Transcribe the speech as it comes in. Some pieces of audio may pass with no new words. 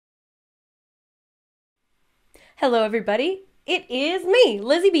Hello everybody, it is me,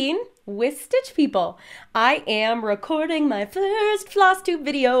 Lizzy Bean, with Stitch People. I am recording my first FlossTube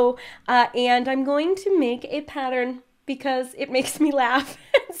video, and I'm going to make a pattern because it makes me laugh.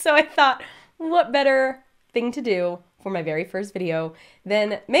 So I thought, what better thing to do for my very first video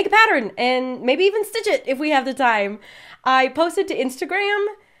than make a pattern and maybe even stitch it if we have the time. I posted to Instagram,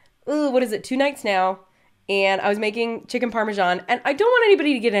 what is it, 2 nights now, and I was making chicken parmesan, and I don't want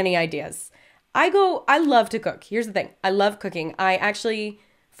anybody to get any ideas. I love to cook. Here's the thing. I love cooking. I actually,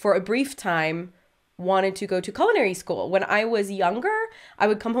 for a brief time, wanted to go to culinary school. When I was younger, I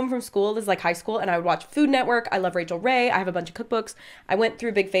would come home from school, this is like high school, and I would watch Food Network. I love Rachel Ray. I have a bunch of cookbooks. I went through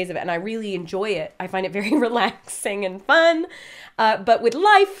a big phase of it, and I really enjoy it. I find it very relaxing and fun. But with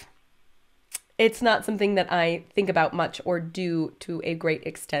life, it's not something that I think about much or do to a great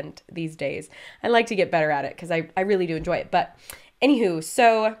extent these days. I like to get better at it because I really do enjoy it. But anywho,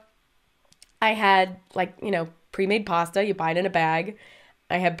 so I had pre-made pasta. You buy it in a bag.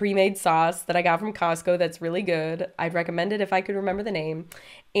 I had pre-made sauce that I got from Costco that's really good. I'd recommend it if I could remember the name.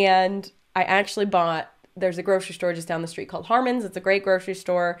 And I actually there's a grocery store just down the street called Harmon's. It's a great grocery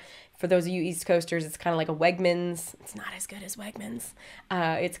store. For those of you East Coasters, it's kind of like a Wegmans. It's not as good as Wegmans.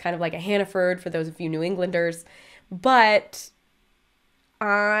 It's kind of like a Hannaford for those of you New Englanders. But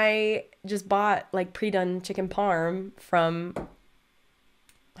I just bought like pre-done chicken parm from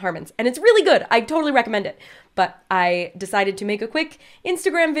Harmon's, and it's really good. I totally recommend it. But I decided to make a quick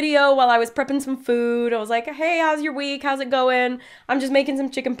Instagram video while I was prepping some food. I was like, hey, how's your week? How's it going? I'm just making some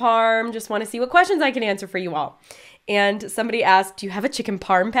chicken parm. Just want to see what questions I can answer for you all. And somebody asked, do you have a chicken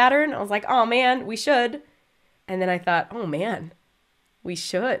parm pattern? I was like, oh man, we should. And then I thought, oh man, we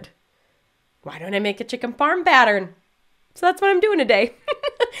should. Why don't I make a chicken parm pattern? So that's what I'm doing today.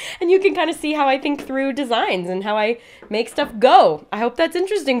 And you can kind of see how I think through designs and how I make stuff go. I hope that's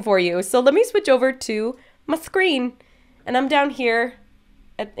interesting for you. So let me switch over to my screen. And I'm down here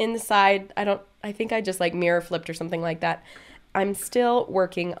in the side. I think I just like mirror flipped or something like that. I'm still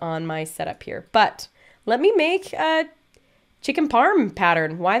working on my setup here. But let me make a chicken parm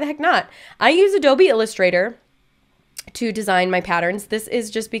pattern. Why the heck not? I use Adobe Illustrator to design my patterns. This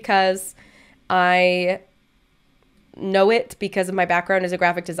is just because I know it because of my background as a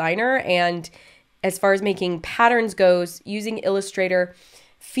graphic designer, and as far as making patterns goes, using Illustrator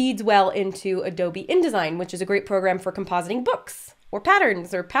feeds well into Adobe InDesign, which is a great program for compositing books or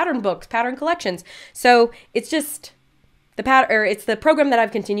patterns or pattern books, pattern collections. So it's just it's the program that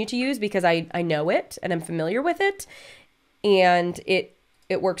I've continued to use because I know it and I'm familiar with it, and it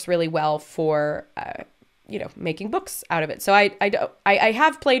works really well for making books out of it. So I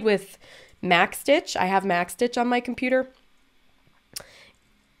have played with Mac Stitch. I have Mac Stitch on my computer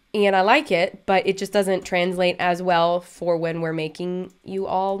and I like it, but it just doesn't translate as well for when we're making you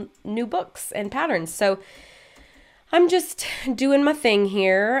all new books and patterns. So I'm just doing my thing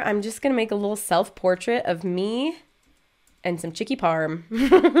here. I'm just going to make a little self-portrait of me and some Chicky Parm.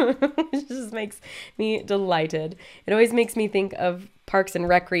 It just makes me delighted. It always makes me think of Parks and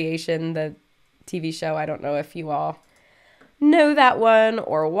Recreation, the TV show. I don't know if you all know that one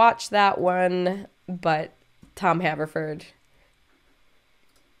or watch that one, but Tom Haverford,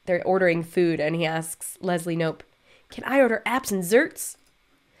 they're ordering food and he asks Leslie Knope, can I order apps and zerts?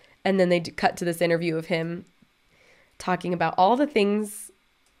 And then they cut to this interview of him talking about all the things,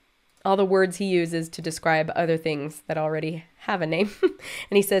 all the words he uses to describe other things that already have a name. And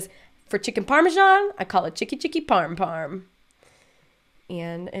he says, for chicken parmesan, I call it chicky parm parm.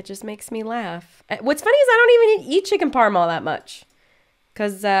 And it just makes me laugh. What's funny is I don't even eat chicken parm all that much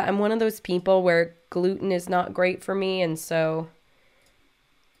because I'm one of those people where gluten is not great for me, and so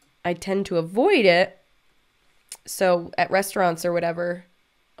I tend to avoid it. So at restaurants or whatever,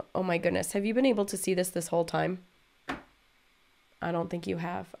 oh my goodness, have you been able to see this whole time? I don't think you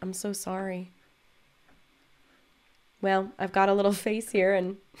have. I'm so sorry. Well, I've got a little face here,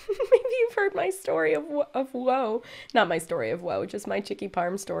 and maybe you've heard my story of woe. Not my story of woe, just my Chicky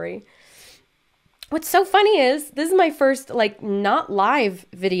Parm story. What's so funny is this is my first, not live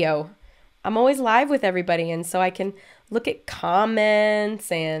video. I'm always live with everybody, and so I can look at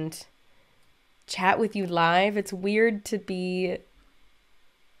comments and chat with you live. It's weird to be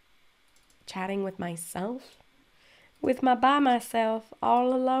chatting with myself, by myself,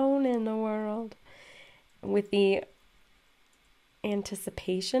 all alone in the world, with the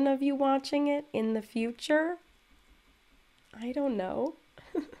anticipation of you watching it in the future. I don't know.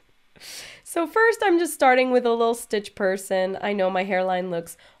 So first I'm just starting with a little stitch person. I know my hairline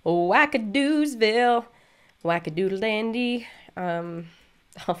looks wackadoosville, wackadoodle dandy.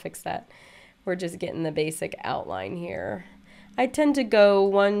 I'll fix that. We're just getting the basic outline here. I tend to go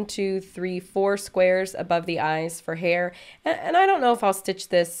 1, 2, 3, 4 squares above the eyes for hair. And I don't know if I'll stitch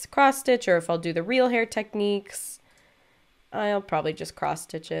this cross stitch or if I'll do the real hair techniques. I'll probably just cross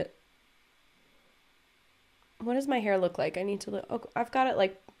stitch it. What does my hair look like? I need to look. Oh, I've got it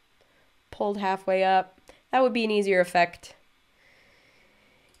like pulled halfway up. That would be an easier effect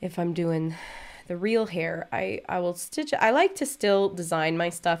if I'm doing the real hair. I will stitch it. I like to still design my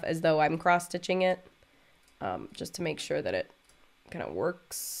stuff as though I'm cross stitching it, just to make sure that it kind of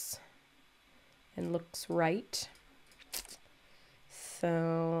works and looks right.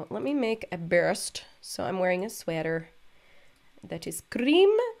 So let me make a burst. So I'm wearing a sweater that is cream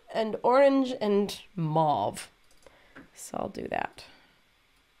and orange and mauve. So I'll do that.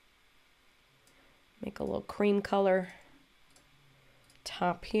 Make a little cream color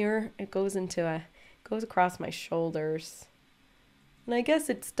top here. It goes goes across my shoulders. And I guess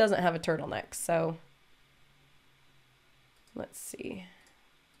it doesn't have a turtleneck, so let's see.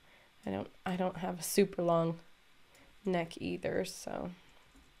 I don't have a super long neck either, so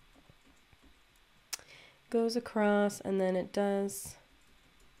goes across, and then it does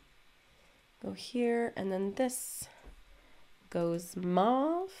go here, and then this goes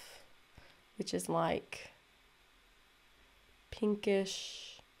mauve, which is like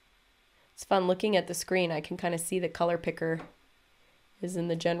pinkish. It's fun looking at the screen. I can kind of see the color picker is in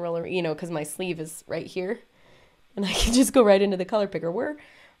the general, you know, because my sleeve is right here, and I can just go right into the color picker. We're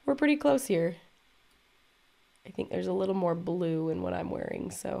pretty close here. I think there's a little more blue in what I'm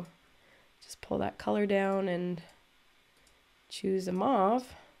wearing, so just pull that color down and choose a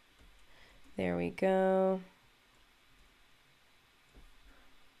mauve. There we go.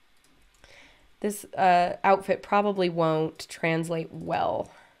 This outfit probably won't translate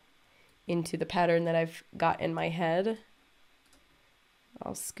well into the pattern that I've got in my head.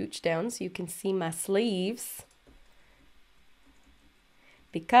 I'll scooch down so you can see my sleeves,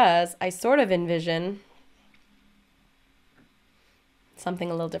 because I sort of envision something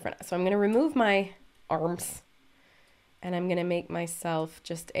a little different. So I'm going to remove my arms, and I'm going to make myself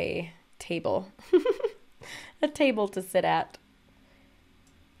just a table, a table to sit at.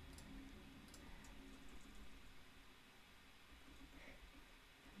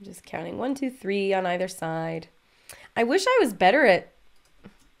 I'm just counting 1, 2, 3 on either side. I wish I was better at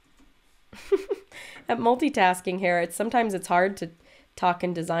at multitasking here. Sometimes it's hard to talk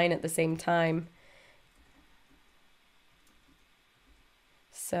and design at the same time.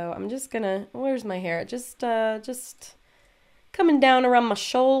 So I'm just gonna, where's my hair? Just coming down around my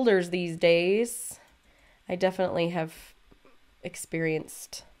shoulders these days. I definitely have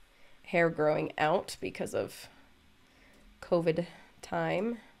experienced hair growing out because of COVID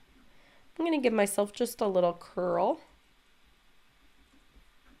time. I'm gonna give myself just a little curl.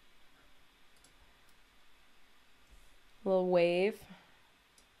 A little wave.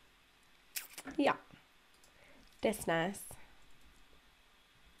 Yeah, that's nice.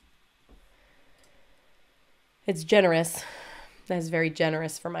 It's generous. That's very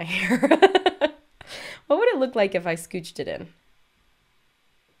generous for my hair. What would it look like if I scooched it in?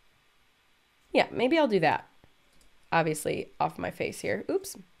 Yeah, maybe I'll do that. Obviously, off my face here.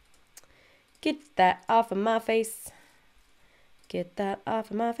 Oops. Get that off of my face. Get that off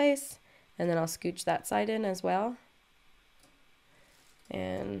of my face. And then I'll scooch that side in as well.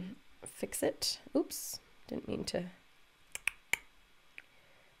 And fix it. Oops. Didn't mean to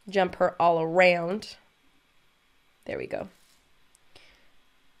jump her all around. There we go.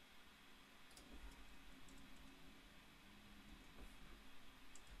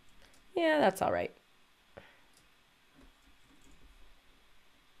 Yeah, that's all right.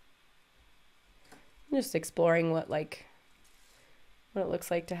 I'm just exploring what it looks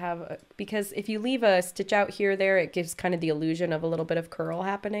like to have because if you leave a stitch out here or there, it gives kind of the illusion of a little bit of curl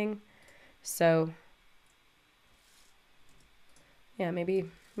happening. So yeah, maybe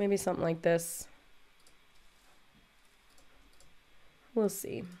something like this. We'll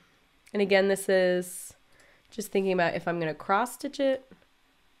see. And again, this is just thinking about if I'm going to cross stitch it.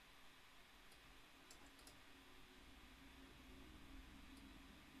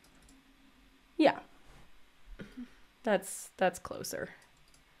 Yeah. That's closer.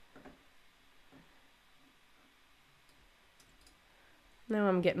 Now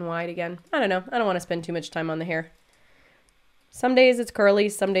I'm getting wide again. I don't know. I don't want to spend too much time on the hair. Some days it's curly,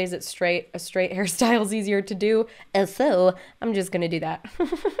 some days it's straight. A straight hairstyle is easier to do. And so I'm just going to do that.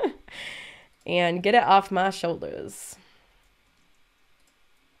 And get it off my shoulders.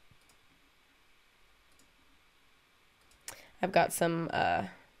 I've got some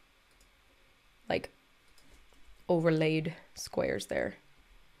like overlaid squares there.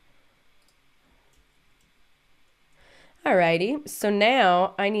 Alrighty, so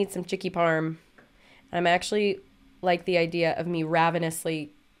now I need some Chicky Parm. I'm actually like the idea of me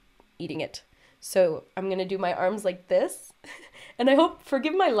ravenously eating it. So I'm gonna do my arms like this. And I hope,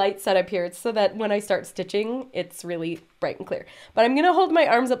 forgive my light setup here, it's so that when I start stitching, it's really bright and clear. But I'm gonna hold my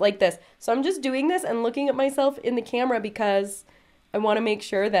arms up like this. So I'm just doing this and looking at myself in the camera because I wanna make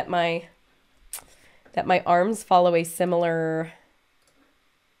sure that my arms follow a similar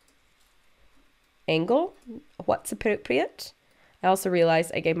angle. What's appropriate? I also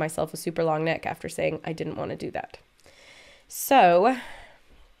realized I gave myself a super long neck after saying I didn't want to do that. So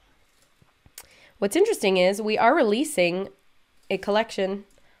what's interesting is we are releasing a collection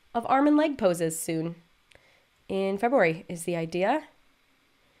of arm and leg poses soon. In February is the idea.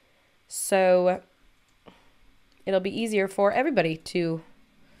 So it'll be easier for everybody to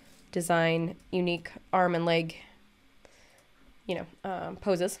design unique arm and leg,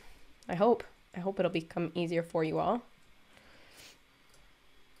 poses. I hope it'll become easier for you all.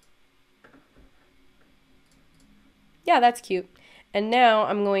 Yeah, that's cute. And now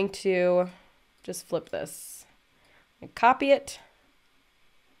I'm going to just flip this. Copy it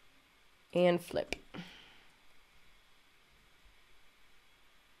and flip.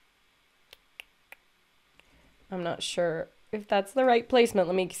 I'm not sure if that's the right placement.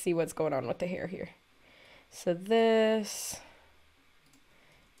 Let me see what's going on with the hair here. So this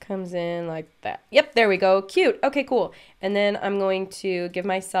comes in like that. Yep, there we go. Cute. Okay, cool. And then I'm going to give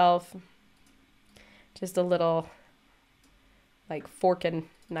myself just a little like fork and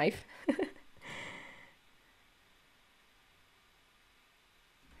knife.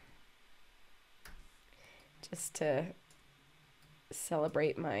 Just to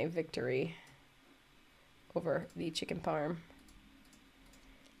celebrate my victory over the chicken parm.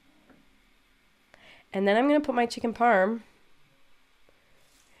 And then I'm going to put my chicken parm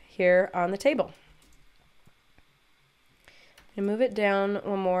here on the table. And move it down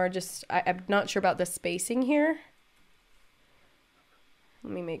one more. I'm not sure about the spacing here.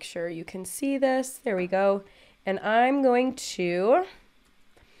 Let me make sure you can see this. There we go. And I'm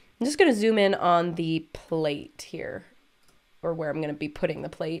just going to zoom in on the plate here, or where I'm going to be putting the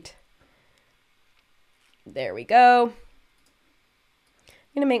plate. There we go.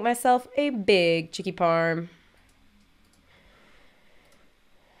 I'm going to make myself a big Chicky Parm.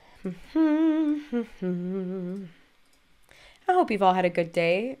 I hope you've all had a good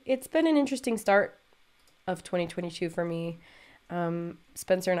day. It's been an interesting start of 2022 for me.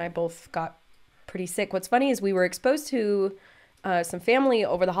 Spencer and I both got pretty sick. What's funny is we were exposed to some family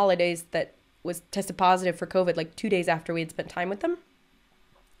over the holidays that was tested positive for COVID like 2 days after we had spent time with them.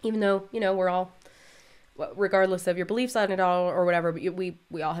 Even though, we're all, regardless of your beliefs on it all or whatever, but we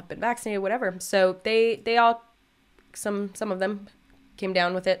all have been vaccinated, whatever. So they all, some of them came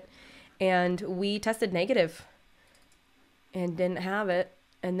down with it, and we tested negative and didn't have it.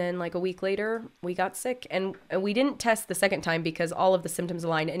 And then like a week later, we got sick, and we didn't test the second time because all of the symptoms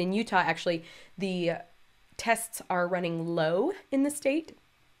aligned. And in Utah, actually, the tests are running low in the state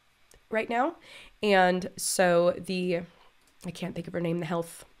right now. And so I can't think of her name, the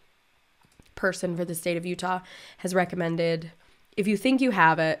health person for the state of Utah has recommended, if you think you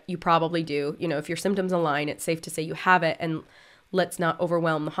have it, you probably do. If your symptoms align, it's safe to say you have it, and let's not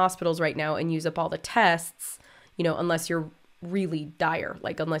overwhelm the hospitals right now and use up all the tests, unless you're really dire,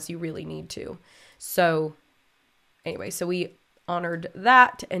 like unless you really need to. So anyway, so we honored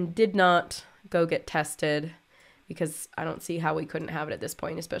that and did not go get tested because I don't see how we couldn't have it at this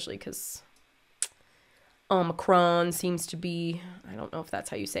point, especially because Omicron seems to be, I don't know if that's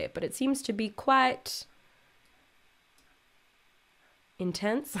how you say it, but it seems to be quite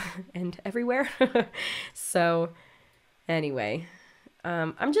intense and everywhere. So anyway,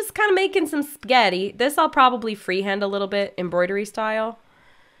 I'm just kind of making some spaghetti. This I'll probably freehand a little bit, embroidery style.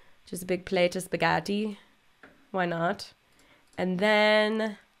 Just a big plate of spaghetti. Why not? And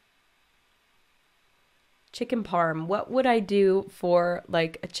then chicken parm. What would I do for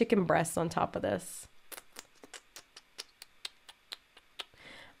like a chicken breast on top of this?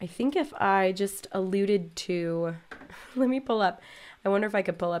 I think if I just alluded to, let me pull up. I wonder if I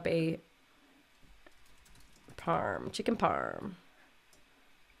could pull up a parm, chicken parm.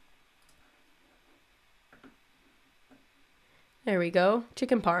 There we go,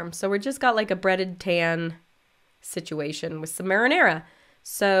 chicken parm. So we're just got like a breaded tan situation with some marinara.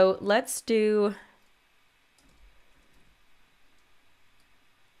 So let's do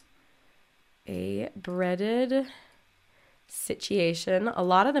a breaded situation. A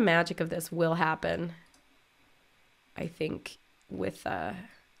lot of the magic of this will happen, I think, with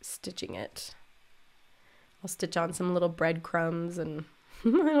stitching it. I'll stitch on some little breadcrumbs and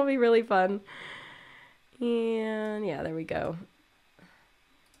it'll be really fun. And yeah, there we go.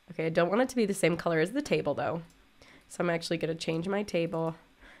 Okay, I don't want it to be the same color as the table though. So I'm actually going to change my table.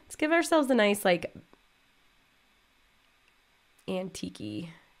 Let's give ourselves a nice like antique-y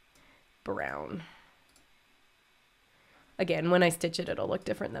brown. Again, when I stitch it, it'll look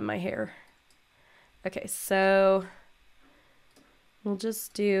different than my hair. Okay, so we'll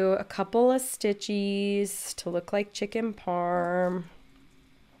just do a couple of stitchies to look like chicken parm.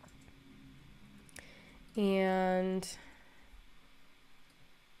 And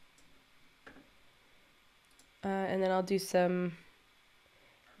then I'll do some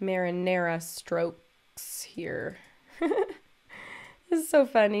marinara strokes here. This is so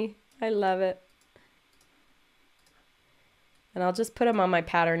funny. I love it. And I'll just put them on my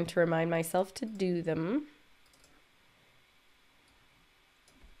pattern to remind myself to do them.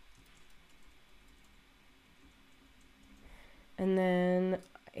 And then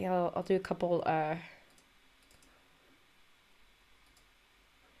I'll do a couple, I'm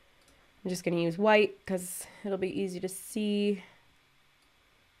just going to use white because it'll be easy to see.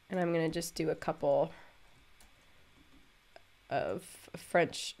 And I'm going to just do a couple of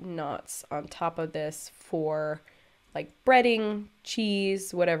French knots on top of this for like breading,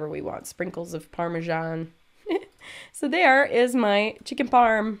 cheese, whatever we want. Sprinkles of Parmesan. So there is my chicken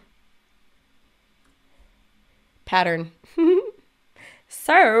parm pattern.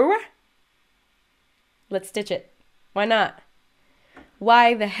 So let's stitch it. Why not?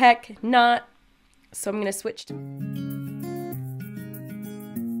 Why the heck not? So I'm going to switch to...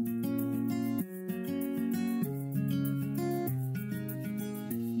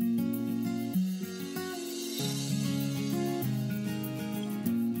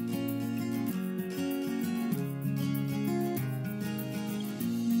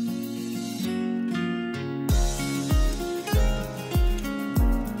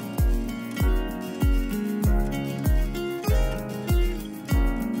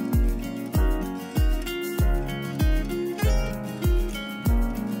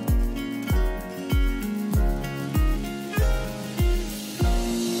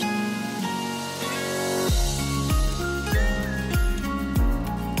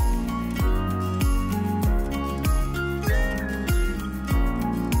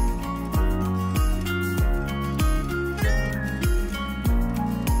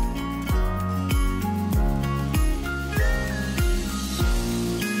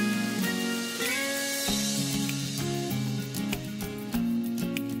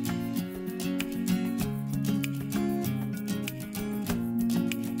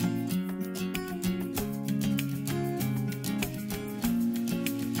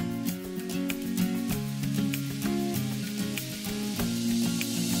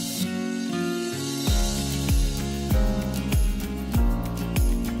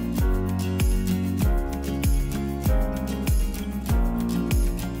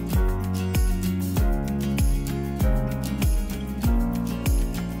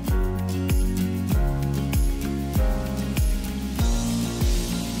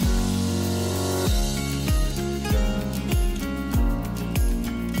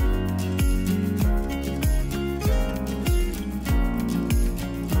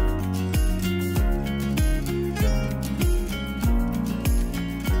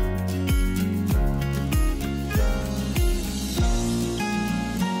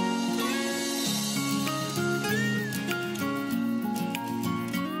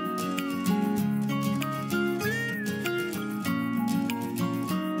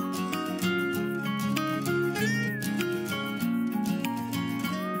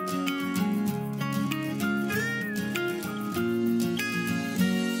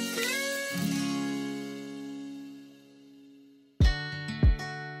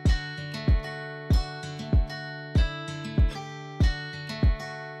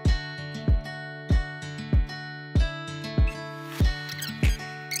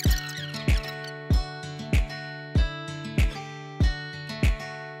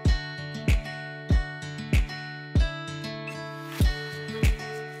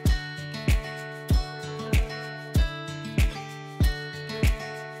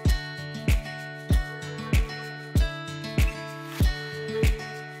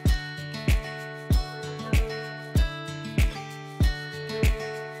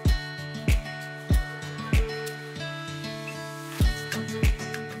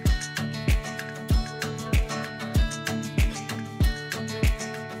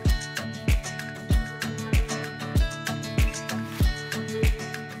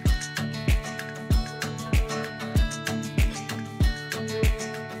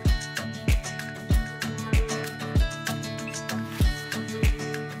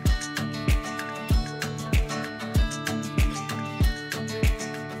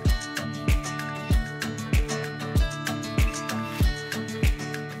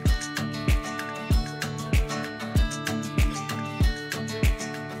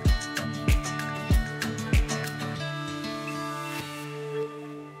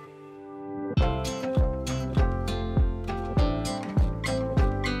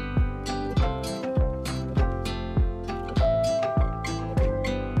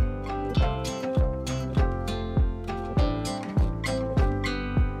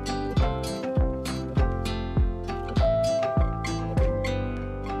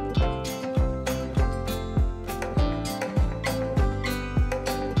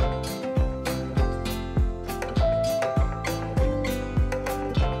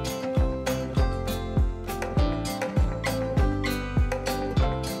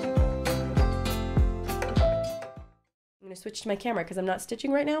 switch to my camera because I'm not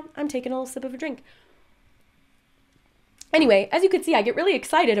stitching right now. I'm taking a little sip of a drink. Anyway, as you can see, I get really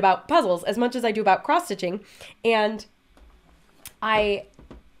excited about puzzles as much as I do about cross-stitching, and I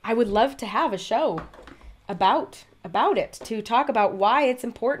would love to have a show about it, to talk about why it's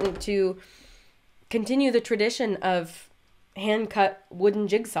important to continue the tradition of hand-cut wooden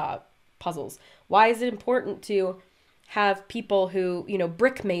jigsaw puzzles. Why is it important to have people who, you know,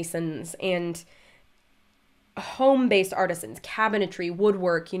 brick masons and home-based artisans, cabinetry,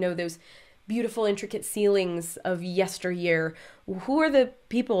 woodwork, you know, those beautiful intricate ceilings of yesteryear. Who are the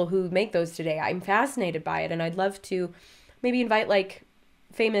people who make those today? I'm fascinated by it, and I'd love to maybe invite like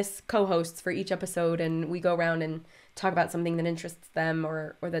famous co-hosts for each episode, and we go around and talk about something that interests them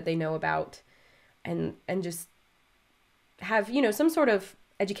or that they know about, and just have, you know, some sort of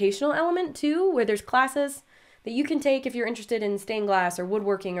educational element too, where there's classes that you can take if you're interested in stained glass or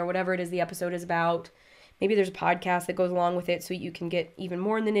woodworking or whatever it is the episode is about. Maybe there's a podcast that goes along with it so you can get even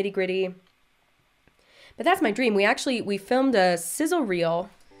more in the nitty-gritty. But that's my dream. We filmed a sizzle reel.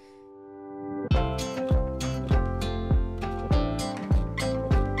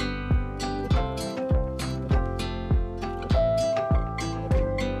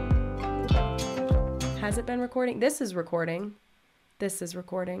 Has it been recording? This is recording. This is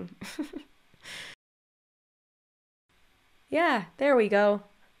recording. Yeah, there we go.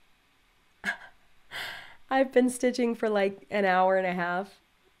 I've been stitching for like an hour and a half,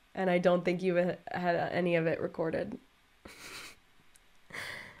 and I don't think you've had any of it recorded.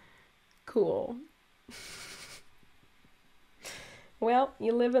 Cool. Well,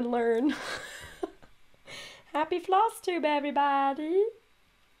 you live and learn. Happy FlossTube, everybody.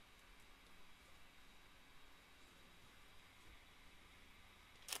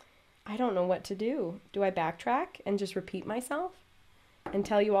 I don't know what to do. Do I backtrack and just repeat myself and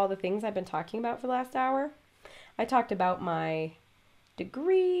tell you all the things I've been talking about for the last hour? I talked about my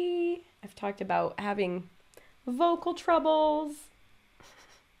degree. I've talked about having vocal troubles.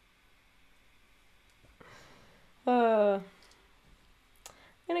 I'm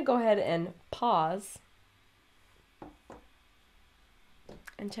gonna go ahead and pause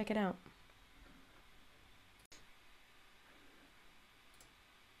and check it out.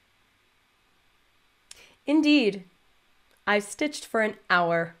 Indeed, I've stitched for an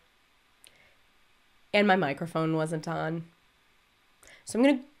hour and my microphone wasn't on. So I'm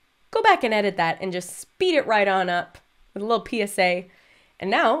going to go back and edit that and just speed it right on up with a little PSA.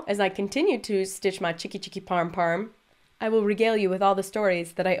 And now, as I continue to stitch my Chicky Parm, I will regale you with all the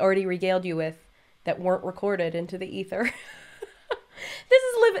stories that I already regaled you with that weren't recorded into the ether. This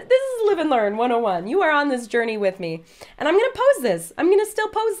is Live and Learn 101. You are on this journey with me. And I'm going to pose this. I'm going to still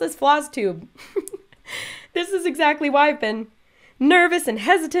pose this FlossTube. This is exactly why I've been nervous and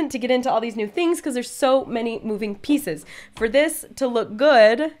hesitant to get into all these new things, because there's so many moving pieces. For this to look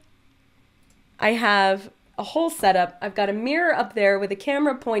good, I have a whole setup. I've got a mirror up there with a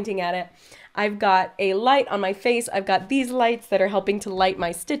camera pointing at it. I've got a light on my face. I've got these lights that are helping to light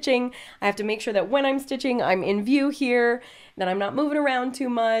my stitching. I have to make sure that when I'm stitching, I'm in view here, that I'm not moving around too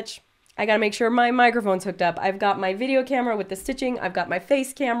much. I gotta make sure my microphone's hooked up. I've got my video camera with the stitching. I've got my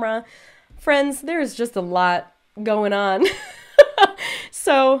face camera. Friends, there's just a lot going on.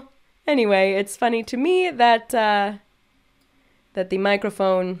 So anyway, it's funny to me that that the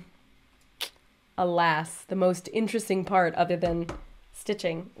microphone, alas, the most interesting part other than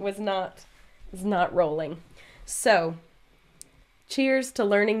stitching, was not rolling. So cheers to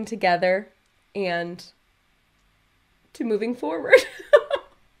learning together and to moving forward.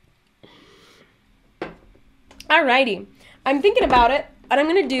 Alrighty, I'm thinking about it. What I'm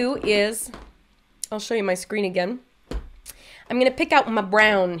gonna do is, I'll show you my screen again. I'm gonna pick out my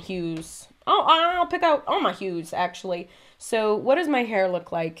brown hues. Oh, I'll pick out all my hues actually. So what does my hair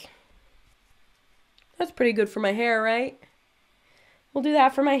look like? That's pretty good for my hair, right? We'll do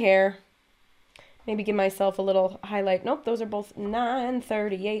that for my hair. Maybe give myself a little highlight. Nope, those are both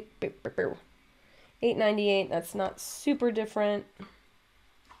 938. 898, that's not super different.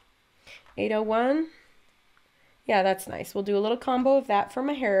 801. Yeah, that's nice. We'll do a little combo of that for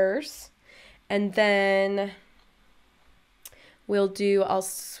my hairs. And then I'll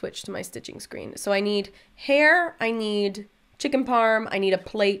switch to my stitching screen. So I need hair, I need chicken parm, I need a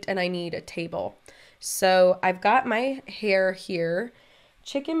plate, and I need a table. So I've got my hair here.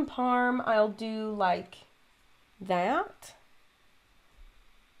 Chicken parm, I'll do like that.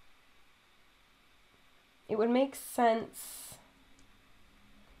 It would make sense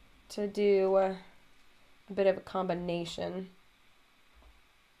to do a bit of a combination.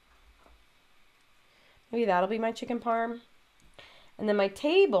 Maybe that'll be my chicken parm. And then my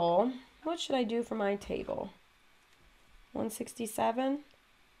table, what should I do for my table? 167.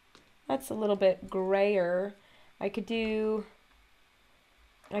 That's a little bit grayer. I could do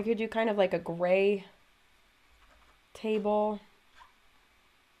kind of like a gray table.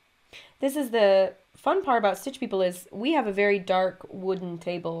 This is the fun part about Stitch People is we have a very dark wooden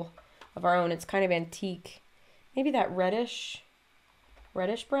table of our own. It's kind of antique. Maybe that reddish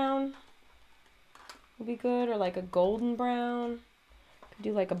brown would be good, or like a golden brown. Could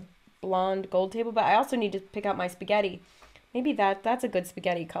do like a blonde gold table, but I also need to pick out my spaghetti. Maybe that's a good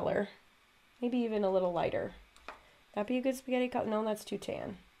spaghetti color. Maybe even a little lighter. That'd be a good spaghetti color. No, that's too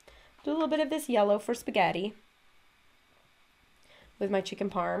tan. Do a little bit of this yellow for spaghetti with my chicken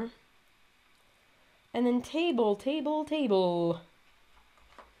parm. And then table.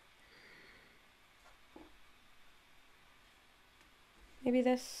 Maybe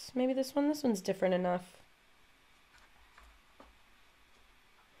this one. This one's different enough.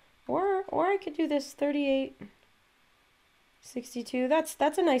 Or I could do this 3862.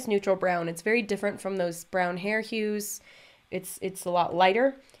 That's a nice neutral brown. It's very different from those brown hair hues. It's a lot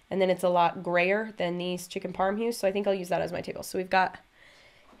lighter, and then it's a lot grayer than these chicken parm hues. So I think I'll use that as my table. So we've got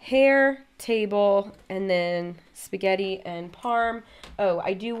hair, table, and then spaghetti and parm. Oh,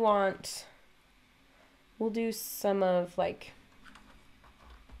 I do want, we'll do some of like,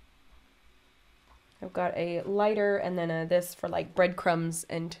 I've got a lighter and then this for like breadcrumbs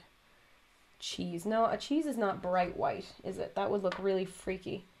and cheese. No, a cheese is not bright white, is it? That would look really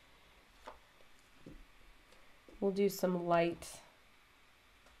freaky. We'll do some light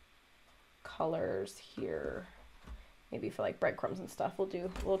colors here. Maybe for like breadcrumbs and stuff. We'll do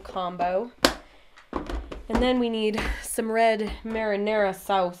a little combo. And then we need some red marinara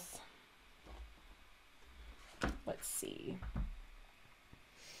sauce. Let's see.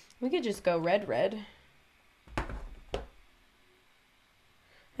 We could just go red.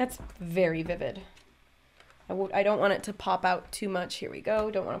 That's very vivid. I don't want it to pop out too much. Here we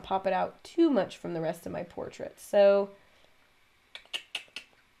go. Don't want to pop it out too much from the rest of my portrait. So,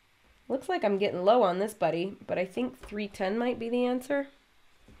 looks like I'm getting low on this buddy, but I think 310 might be the answer.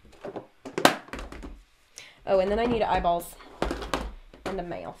 Oh, and then I need eyeballs and a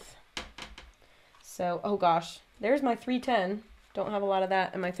mouth. So, oh gosh, there's my 310. Don't have a lot of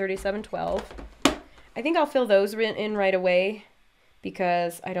that, and my 3712. I think I'll fill those in right away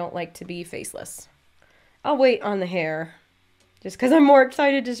because I don't like to be faceless. I'll wait on the hair just because I'm more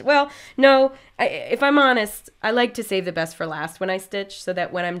excited to, well, no, if I'm honest, I like to save the best for last when I stitch so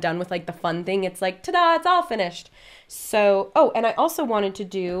that when I'm done with like the fun thing, it's like, ta-da, it's all finished. So, oh, and I also wanted to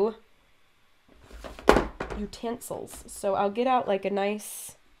do utensils. So I'll get out like a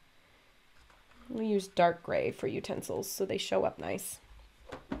nice, we use dark gray for utensils so they show up nice.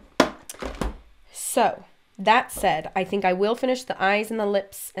 So that said, I think I will finish the eyes and the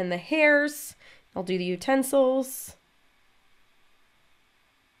lips and the hairs. I'll do the utensils.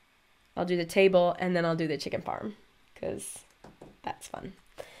 I'll do the table, and then I'll do the chicken parm because that's fun.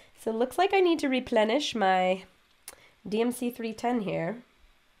 So it looks like I need to replenish my DMC 310 here.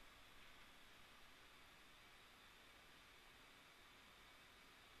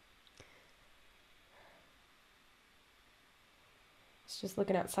 Just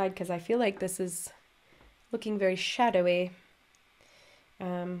looking outside because I feel like this is looking very shadowy,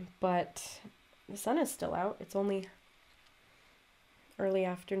 but the sun is still out. It's only early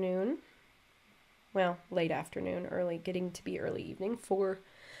afternoon, well, late afternoon, getting to be early evening,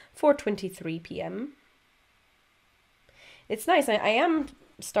 4:23 p.m. It's nice. I am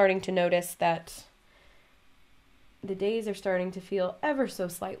starting to notice that the days are starting to feel ever so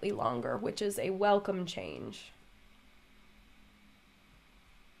slightly longer, which is a welcome change.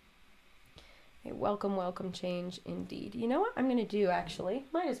 A welcome change indeed. You know what I'm going to do, actually?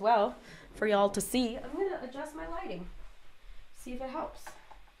 Might as well, for y'all to see. I'm going to adjust my lighting. See if it helps.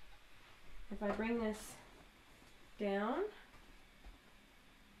 If I bring this down.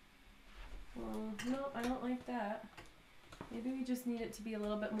 Well, no, I don't like that. Maybe we just need it to be a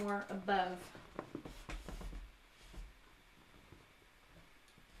little bit more above.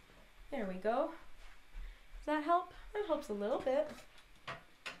 There we go. Does that help? That helps a little bit.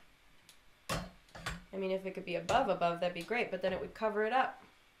 I mean, if it could be above, that'd be great, but then it would cover it up.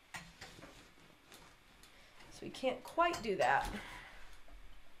 So we can't quite do that.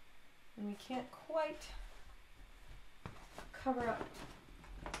 And we can't quite cover up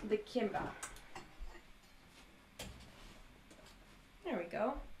the kimba. There we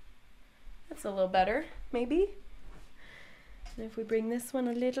go. That's a little better, maybe. And if we bring this one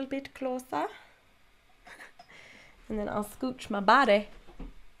a little bit closer, and then I'll scooch my body.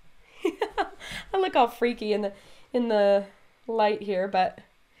 I look all freaky in the light here, but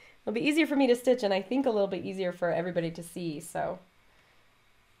It'll be easier for me to stitch, and I think a little bit easier for everybody to see, so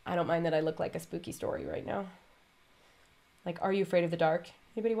I don't mind that I look like a spooky story right now. Like, Are You Afraid of the Dark?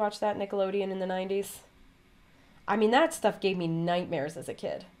 Anybody watch that Nickelodeon in the 90s? I mean, that stuff gave me nightmares as a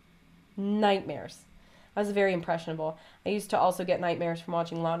kid. Nightmares. I was very impressionable. I used to also get nightmares from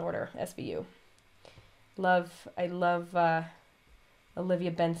watching Law & Order, SVU. I love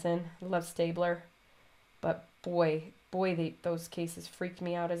Olivia Benson. I love Stabler. But boy, those cases freaked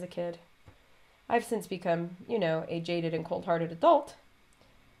me out as a kid. I've since become, you know, a jaded and cold-hearted adult,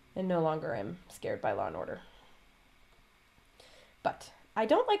 and no longer am scared by Law & Order. But I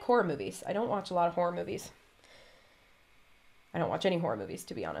don't like horror movies. I don't watch a lot of horror movies. I don't watch any horror movies,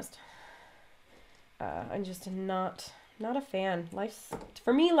 to be honest. I'm just not a fan.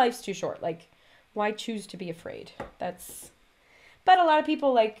 For me, life's too short. Like, why choose to be afraid? But a lot of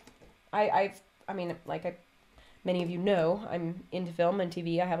people, like, many of you know, I'm into film and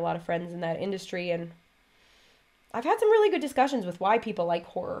TV. I have a lot of friends in that industry, and I've had some really good discussions with why people like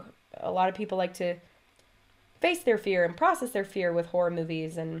horror. A lot of people like to face their fear and process their fear with horror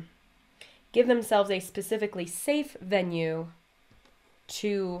movies and give themselves a specifically safe venue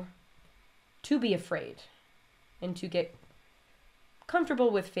to be afraid and to get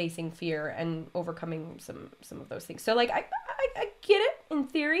comfortable with facing fear and overcoming some of those things. So, like, I get it in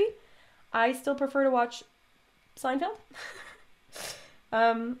theory. I still prefer to watch Seinfeld.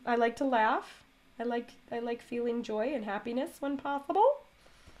 I like to laugh. I like feeling joy and happiness when possible.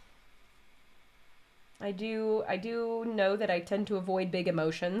 I do know that I tend to avoid big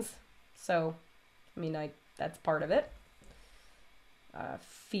emotions. So, I mean, that's part of it.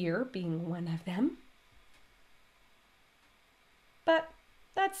 Fear being one of them. But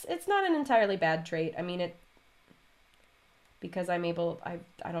it's not an entirely bad trait. I mean, because I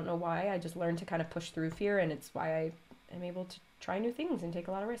don't know why, I just learned to kind of push through fear, and it's why I am able to try new things and take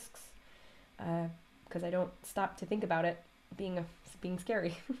a lot of risks. Because I don't stop to think about it being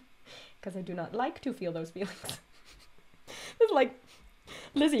scary. Because I do not like to feel those feelings. It's like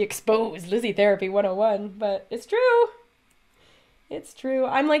Lizzy exposed, Lizzy Therapy 101, but it's true. It's true.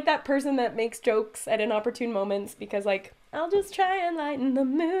 I'm like that person that makes jokes at inopportune moments because, like, I'll just try and lighten the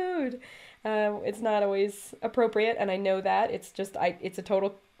mood. It's not always appropriate, and I know that. It's just, it's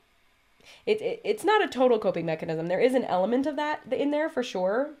not a total coping mechanism. There is an element of that in there for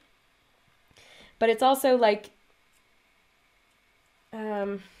sure. But it's also like,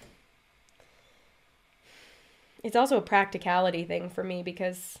 it's also a practicality thing for me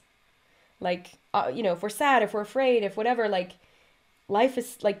because, like, you know, if we're sad, if we're afraid, if whatever, like, life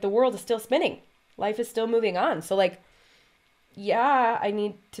is, like, the world is still spinning. Life is still moving on. So, like, yeah, I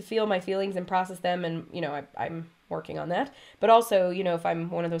need to feel my feelings and process them, and, you know, I'm working on that. But also, you know, if I'm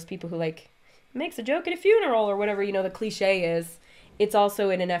one of those people who, like, makes a joke at a funeral or whatever, you know, the cliche is, it's also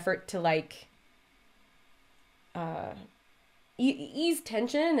in an effort to, like, ease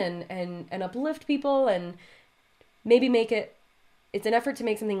tension and uplift people and maybe it's an effort to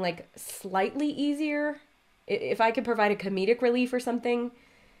make something, like, slightly easier. If I could provide a comedic relief or something,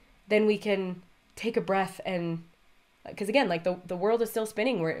 then we can take a breath and, because again, like, the world is still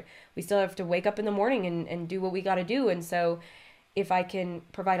spinning. We still have to wake up in the morning and do what we got to do. And so if I can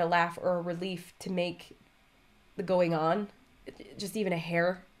provide a laugh or a relief to make the going on just even a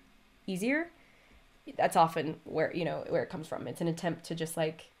hair easier, that's often where, you know, where it comes from. It's an attempt to just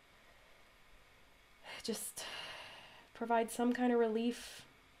provide some kind of relief,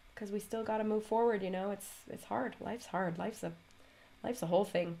 because we still got to move forward, you know. It's hard. Life's hard. Life's a whole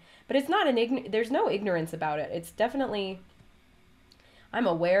thing. But it's not there's no ignorance about it. It's definitely, I'm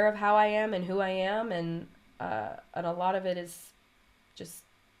aware of how I am and who I am, and a lot of it is just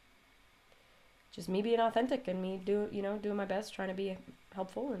me being authentic and me doing my best, trying to be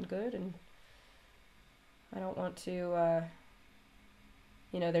helpful and good. And I don't want to,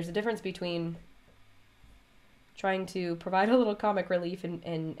 there's a difference between trying to provide a little comic relief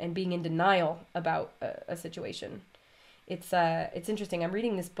and being in denial about a situation. It's interesting. I'm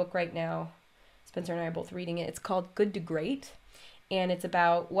reading this book right now. Spencer and I are both reading it. It's called Good to Great, and it's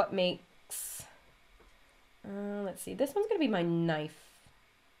about what makes, let's see, this one's going to be my knife.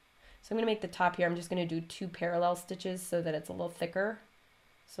 So I'm going to make the top here. I'm just going to do 2 parallel stitches so that it's a little thicker.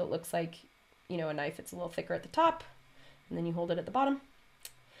 So it looks like, a knife. It's a little thicker at the top, and then you hold it at the bottom.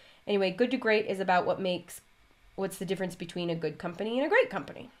 Anyway, Good to Great is about what's the difference between a good company and a great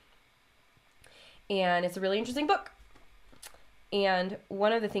company. And it's a really interesting book. And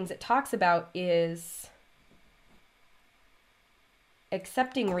one of the things it talks about is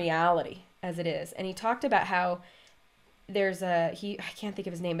accepting reality as it is. And he talked about how there's I can't think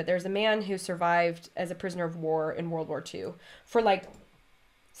of his name, but there's a man who survived as a prisoner of war in World War II for like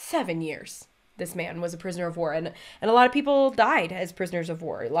 7 years. This man was a prisoner of war, and a lot of people died as prisoners of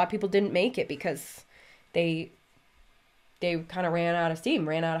war. A lot of people didn't make it because they kind of ran out of steam,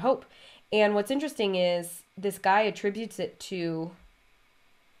 ran out of hope. And what's interesting is this guy attributes it to,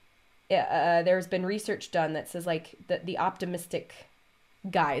 there's been research done that says like the optimistic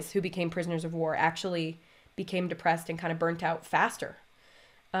guys who became prisoners of war actually became depressed and kind of burnt out faster,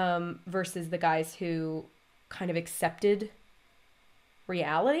 versus the guys who kind of accepted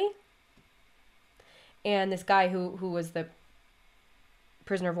reality. And this guy who was the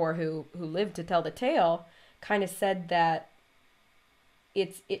prisoner of war who lived to tell the tale kind of said that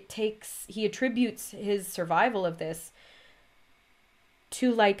he attributes his survival of this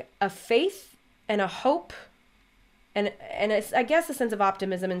to like a faith and a hope and I guess a sense of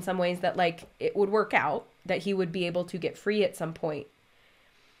optimism in some ways that like it would work out, that he would be able to get free at some point,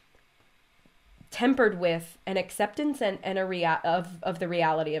 tempered with an acceptance and of the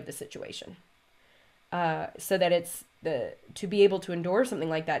reality of the situation. So that to be able to endure something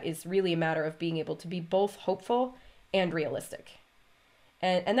like that is really a matter of being able to be both hopeful and realistic.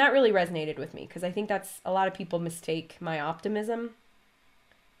 And that really resonated with me, because I think that's a lot of people mistake my optimism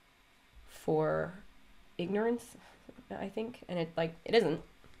for ignorance, I think. And it isn't.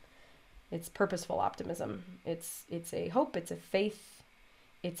 It's purposeful optimism. It's a hope, it's a faith,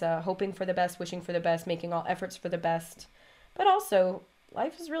 it's a hoping for the best, wishing for the best, making all efforts for the best. But also,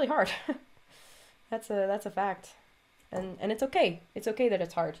 life is really hard. That's a fact. And it's okay. It's okay that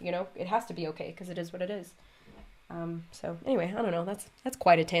it's hard, you know? It has to be okay, because it is what it is. So anyway, I don't know. That's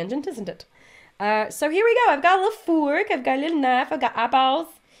quite a tangent, isn't it? So here we go. I've got a little fork. I've got a little knife. I've got eyeballs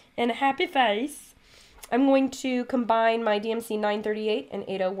and a happy face. I'm going to combine my DMC 938 and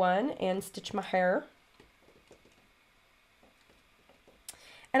 801 and stitch my hair.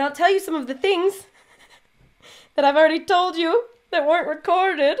 And I'll tell you some of the things that I've already told you that weren't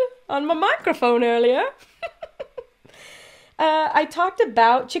recorded on my microphone earlier. I talked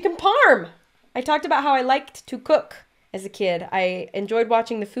about chicken parm. I talked about how I liked to cook as a kid. I enjoyed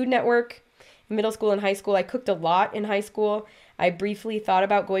watching the Food Network in middle school and high school. I cooked a lot in high school. I briefly thought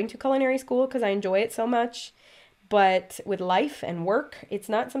about going to culinary school because I enjoy it so much. But with life and work, it's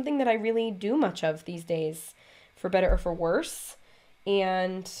not something that I really do much of these days, for better or for worse.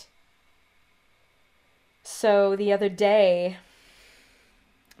 And so the other day,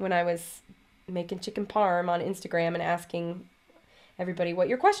 when I was making chicken parm on Instagram and asking everybody what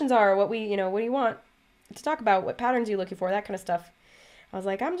your questions are, what do you want to talk about, what patterns are you looking for, that kind of stuff, I was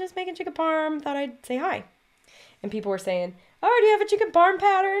like, I'm just making chicken parm, thought I'd say hi. And people were saying, oh, do you have a chicken parm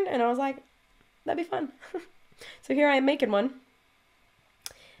pattern? And I was like, that'd be fun. So here I am making one.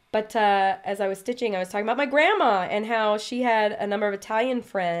 But as I was stitching, I was talking about my grandma and how she had a number of Italian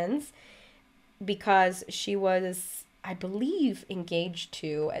friends because she was, I believe, engaged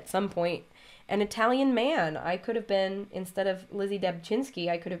to, at some point, an Italian man. I could have been, instead of Lizzy Debchinsky,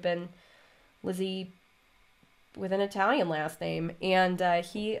 I could have been Lizzy with an Italian last name. And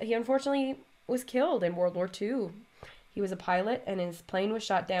he unfortunately was killed in World War II. He was a pilot and his plane was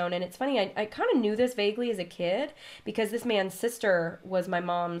shot down. And it's funny, I kind of knew this vaguely as a kid because this man's sister was my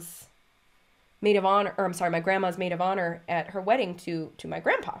mom's maid of honor, or I'm sorry, my grandma's maid of honor at her wedding to my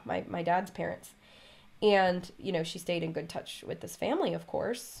grandpa, my dad's parents. And, you know, she stayed in good touch with this family, of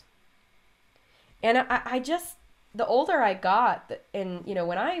course. And I just, the older I got, and, you know,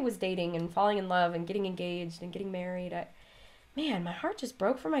 when I was dating and falling in love and getting engaged and getting married, man, my heart just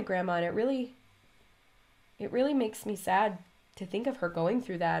broke for my grandma. And it really makes me sad to think of her going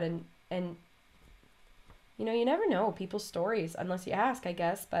through that. And you know, you never know people's stories unless you ask, I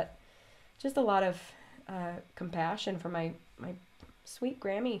guess. But just a lot of compassion for my sweet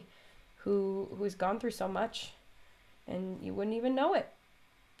Grammy who's gone through so much and you wouldn't even know it.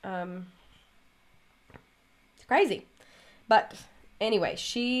 It's crazy. But anyway,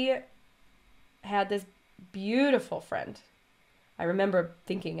 she had this beautiful friend. I remember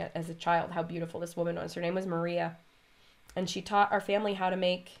thinking as a child how beautiful this woman was. Her name was Maria. And she taught our family how to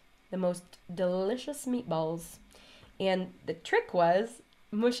make the most delicious meatballs. And the trick was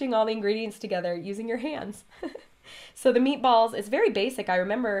mushing all the ingredients together using your hands. So the meatballs, it's very basic. I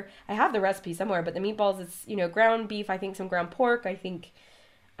remember, I have the recipe somewhere, but the meatballs, it's, you know, ground beef, I think some ground pork, I think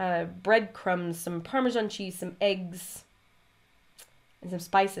breadcrumbs, some Parmesan cheese, some eggs, and some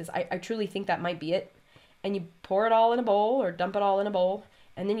spices. I truly think that might be it. And you pour it all in a bowl or dump it all in a bowl,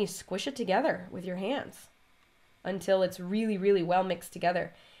 and then you squish it together with your hands until it's really, really well mixed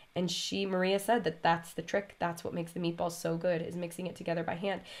together. And Maria said that that's the trick. That's what makes the meatballs so good, is mixing it together by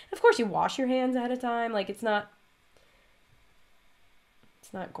hand. Of course, you wash your hands ahead of time. Like, it's not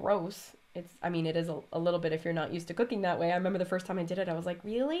gross. I mean, it is a little bit if you're not used to cooking that way. I remember the first time I did it, I was like,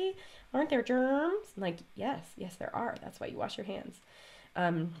 really? Aren't there germs? I'm like, yes, there are. That's why you wash your hands.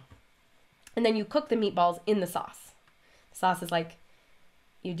 And then you cook the meatballs in the sauce. The sauce is like,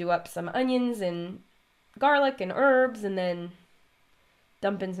 you do up some onions and garlic and herbs, and then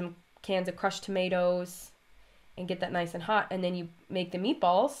dump in some cans of crushed tomatoes and get that nice and hot. And then you make the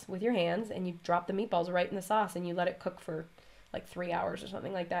meatballs with your hands, and you drop the meatballs right in the sauce, and you let it cook for like 3 hours or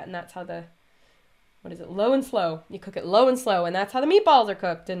something like that. And that's how low and slow. You cook it low and slow, and that's how the meatballs are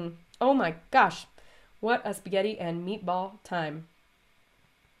cooked. And oh my gosh, what a spaghetti and meatball time.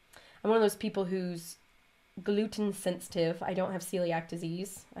 I'm one of those people who's gluten sensitive. I don't have celiac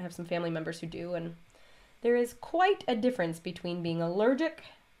disease. I have some family members who do, and there is quite a difference between being allergic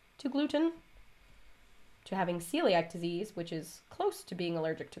to gluten to having celiac disease, which is close to being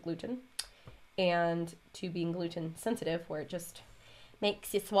allergic to gluten, and to being gluten sensitive, where it just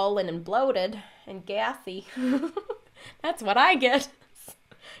makes you swollen and bloated and gassy. That's what I get.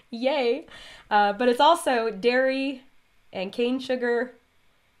 Yay. But it's also dairy and cane sugar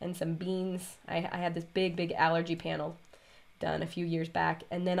and some beans. I had this big allergy panel done a few years back,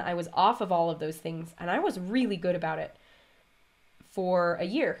 and then I was off of all of those things, and I was really good about it for a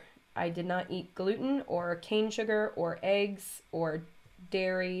year. I did not eat gluten or cane sugar or eggs or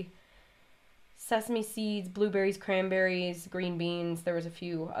dairy, sesame seeds, blueberries, cranberries, green beans. There was a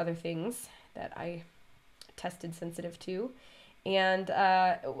few other things that I tested sensitive to. And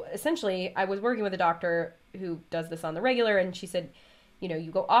essentially, I was working with a doctor who does this on the regular, and she said, you know, you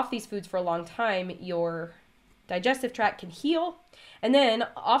go off these foods for a long time, your digestive tract can heal. And then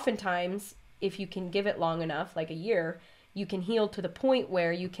oftentimes, if you can give it long enough, like a year, you can heal to the point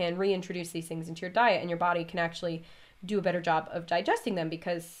where you can reintroduce these things into your diet, and your body can actually do a better job of digesting them,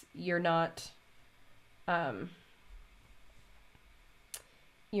 because you're not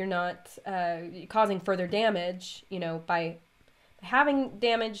causing further damage, you know, by having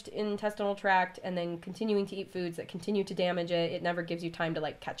damaged intestinal tract and then continuing to eat foods that continue to damage it. It never gives you time to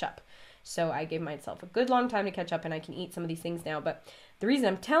like catch up. So I gave myself a good long time to catch up, and I can eat some of these things now. But the reason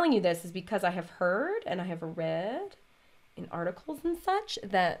I'm telling you this is because I have heard and I have read in articles and such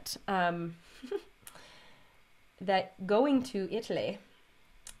that that going to Italy,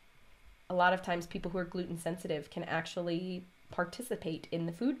 a lot of times people who are gluten sensitive can actually participate in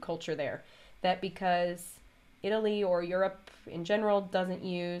the food culture there. That because Italy or Europe in general doesn't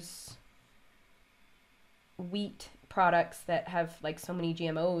use wheat products that have like so many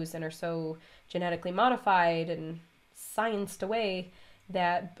GMOs and are so genetically modified and scienced away,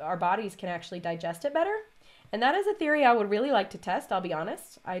 that our bodies can actually digest it better. And that is a theory I would really like to test, I'll be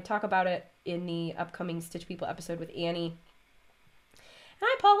honest. I talk about it in the upcoming Stitch People episode with Annie. And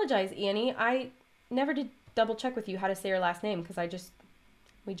I apologize, Annie. I never did double check with you how to say your last name, because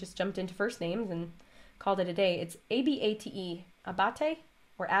we just jumped into first names and called it a day. It's Abate, Abate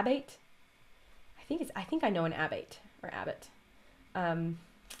or Abate. I think I know an Abate or Abbott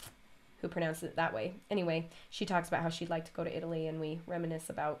who pronounces it that way. Anyway, she talks about how she'd like to go to Italy, and we reminisce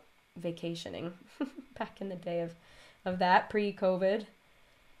about vacationing back in the day of that, pre-COVID.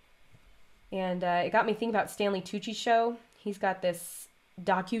 And it got me thinking about Stanley Tucci's show. He's got this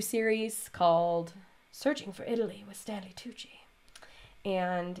docu-series called Searching for Italy with Stanley Tucci.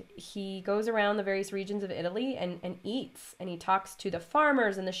 And he goes around the various regions of Italy and eats, and he talks to the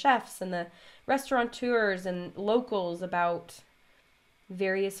farmers and the chefs and the restaurateurs and locals about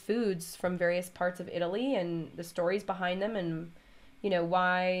various foods from various parts of Italy and the stories behind them, and, you know,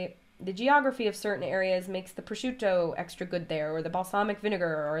 why the geography of certain areas makes the prosciutto extra good there, or the balsamic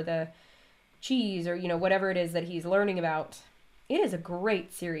vinegar, or the cheese, or, you know, whatever it is that he's learning about. It is a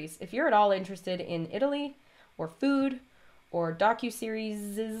great series. If you're at all interested in Italy or food or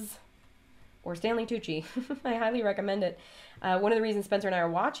docu-series or Stanley Tucci, I highly recommend it. One of the reasons Spencer and I are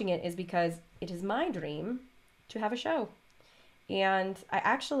watching it is because it is my dream to have a show. And I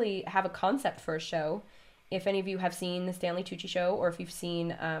actually have a concept for a show. If any of you have seen the Stanley Tucci show, or if you've seen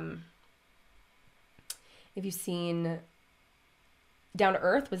Down to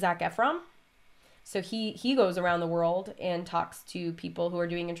Earth with Zac Efron. So he goes around the world and talks to people who are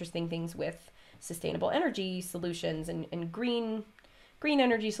doing interesting things with sustainable energy solutions and green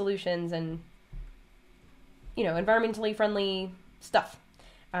energy solutions, and, you know, environmentally friendly stuff.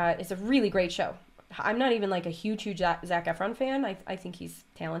 It's a really great show. I'm not even like a huge Zac Efron fan. I think he's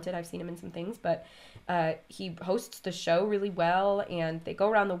talented. I've seen him in some things, but he hosts the show really well, and they go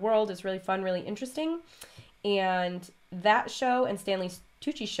around the world. It's really fun, really interesting. And that show and Stanley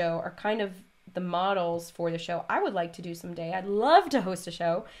Tucci's show are kind of the models for the show I would like to do someday. I'd love to host a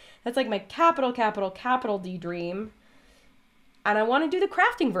show. That's like my capital D dream. And I want to do the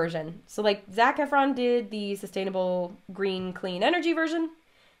crafting version. So like Zac Efron did the sustainable green clean energy version.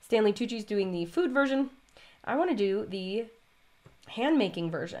 Stanley Tucci's doing the food version. I want to do the hand making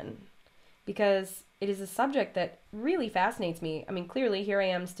version because it is a subject that really fascinates me. I mean, clearly here I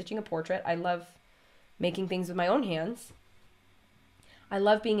am stitching a portrait. I love making things with my own hands. I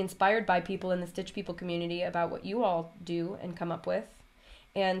love being inspired by people in the Stitch People community about what you all do and come up with.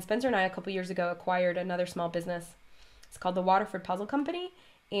 And Spencer and I, a couple years ago, acquired another small business. It's called the Waterford Puzzle Company,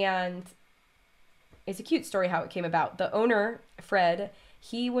 and it's a cute story how it came about. The owner, Fred,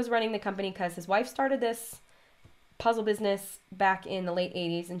 he was running the company because his wife started this puzzle business back in the late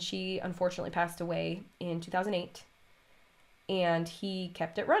 80s, and she unfortunately passed away in 2008. And he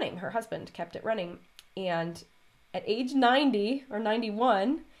kept it running. Her husband kept it running. And at age 90 or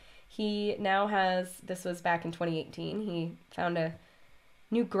 91, he now has, this was back in 2018, he found a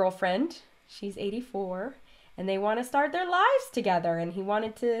new girlfriend. She's 84. And they want to start their lives together. And he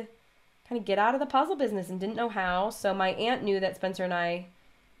wanted to kind of get out of the puzzle business and didn't know how. So my aunt knew that Spencer and I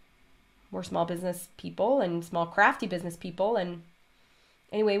were small business people and small crafty business people. And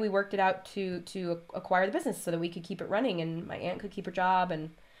anyway, we worked it out to acquire the business so that we could keep it running. And my aunt could keep her job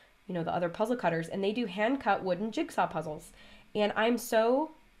and, you know, the other puzzle cutters. And they do hand-cut wooden jigsaw puzzles. And I'm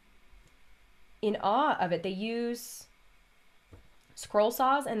so in awe of it. They use scroll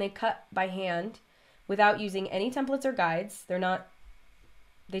saws and they cut by hand without using any templates or guides.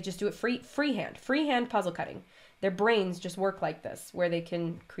 They just do it freehand puzzle cutting. Their brains just work like this, where they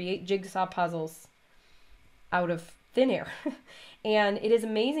can create jigsaw puzzles out of thin air. And it is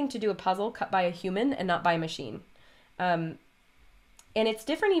amazing to do a puzzle cut by a human and not by a machine. And it's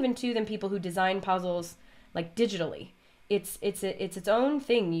different even too than people who design puzzles like digitally. It's its own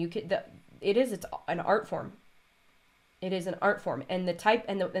thing. It's an art form. It is an art form, and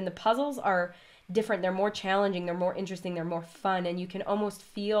the puzzles are different. They're more challenging, they're more interesting, they're more fun, and you can almost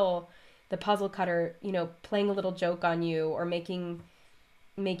feel the puzzle cutter, you know, playing a little joke on you or making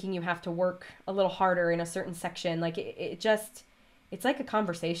you have to work a little harder in a certain section. Like it's like a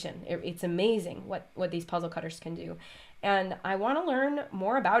conversation. It's amazing what these puzzle cutters can do. And I want to learn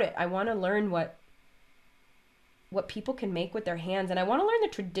more about it. I want to learn what people can make with their hands, and I want to learn the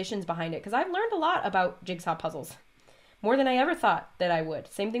traditions behind it, because I've learned a lot about jigsaw puzzles. More than I ever thought that I would.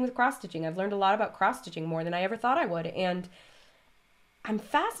 Same thing with cross-stitching. I've learned a lot about cross-stitching more than I ever thought I would. And I'm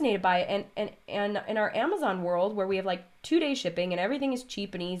fascinated by it. And in our Amazon world, where we have like 2-day shipping and everything is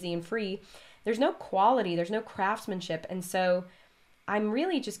cheap and easy and free, there's no quality, there's no craftsmanship. And so I'm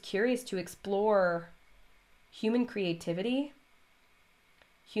really just curious to explore human creativity,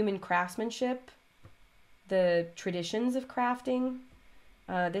 human craftsmanship, the traditions of crafting.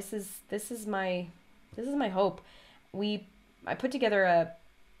 This is my hope. I put together a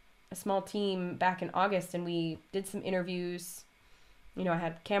small team back in August, and we did some interviews. You know, I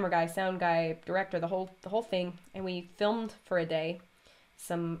had camera guy, sound guy, director, the whole thing, and we filmed for a day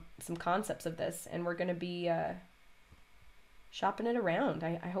some concepts of this, and we're going to be shopping it around.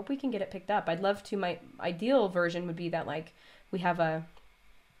 I hope we can get it picked up. I'd love to. My ideal version would be that, like, we have a,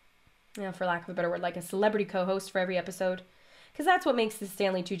 you know, for lack of a better word, like a celebrity co-host for every episode. Because that's what makes the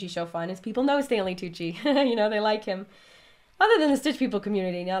Stanley Tucci show fun, is people know Stanley Tucci. You know, they like him. Other than the Stitch People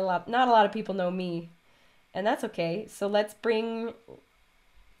community, not a lot of people know me. And that's okay. So let's bring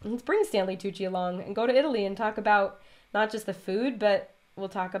Stanley Tucci along and go to Italy and talk about not just the food, but we'll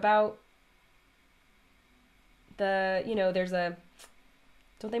talk about don't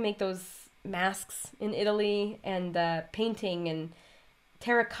they make those masks in Italy, and painting and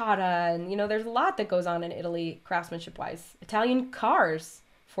terracotta, and, you know, there's a lot that goes on in Italy craftsmanship wise. Italian cars,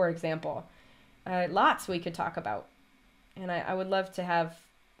 for example. Lots we could talk about. And I would love to have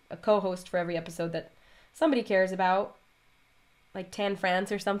a co-host for every episode that somebody cares about, like Tan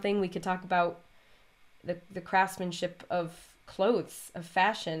France or something. We could talk about the craftsmanship of clothes, of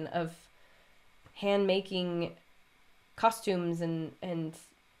fashion, of hand making costumes, and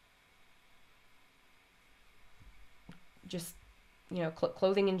just, you know,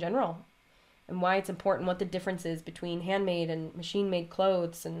 clothing in general, and why it's important, what the difference is between handmade and machine-made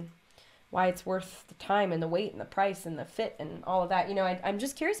clothes, and why it's worth the time and the weight and the price and the fit and all of that. You know, I'm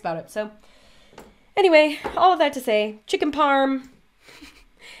just curious about it. So anyway, all of that to say, chicken parm,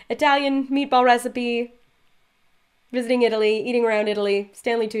 Italian meatball recipe, visiting Italy, eating around Italy,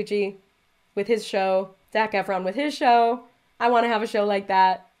 Stanley Tucci with his show, Zac Efron with his show. I want to have a show like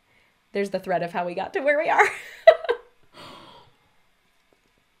that. There's the thread of how we got to where we are.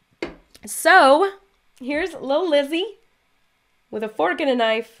 So, here's little Lizzy with a fork and a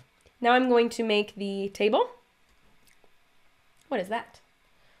knife. Now I'm going to make the table. What is that?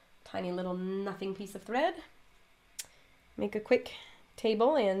 Tiny little nothing piece of thread. I'm make a quick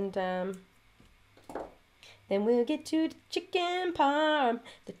table, and then we'll get to the chicken parm,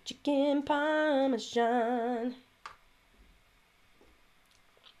 the chicken parmesan.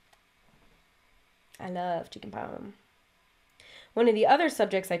 I love chicken parm. One of the other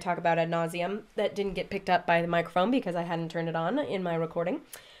subjects I talk about ad nauseum that didn't get picked up by the microphone because I hadn't turned it on in my recording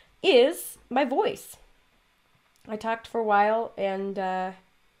is my voice. I talked for a while and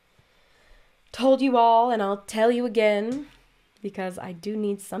told you all, and I'll tell you again because I do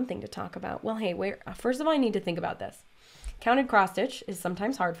need something to talk about. Well, hey, first of all, I need to think about this. Counted cross stitch is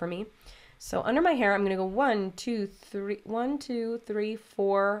sometimes hard for me. So under my hair, I'm going to go 1, 2, 3,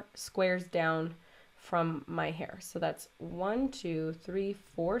 4 squares down from my hair. So that's 1, 2, 3,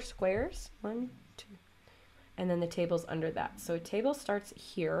 4 squares. 1, 2, and then the table's under that. So a table starts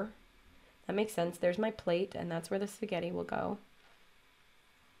here. That makes sense. There's my plate, and that's where the spaghetti will go.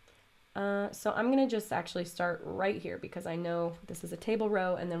 So I'm going to just actually start right here because I know this is a table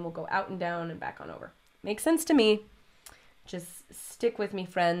row, and then we'll go out and down and back on over. Makes sense to me. Just stick with me,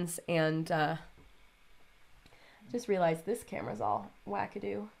 friends, and just realized this camera's all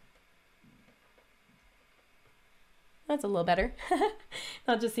wackadoo. That's a little better.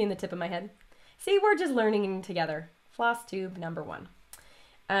 Not just seeing the tip of my head. See, we're just learning together. FlossTube number 1.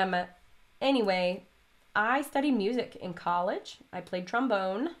 Anyway, I studied music in college. I played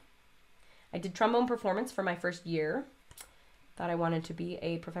trombone. I did trombone performance for my first year. Thought I wanted to be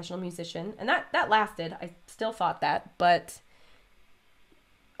a professional musician. And that lasted. I still thought that, but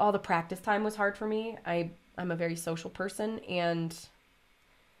all the practice time was hard for me. I'm a very social person, and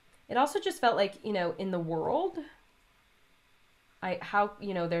it also just felt like, you know, in the world,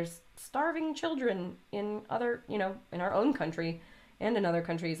 there's starving children in other, in our own country and in other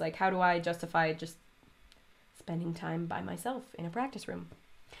countries. Like, how do I justify just spending time by myself in a practice room?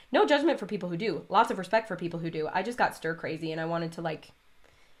 No judgment for people who do. Lots of respect for people who do. I just got stir crazy, and I wanted to, like,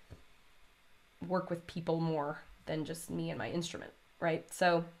 work with people more than just me and my instrument, right?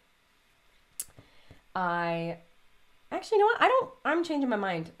 So actually, you know what? I'm changing my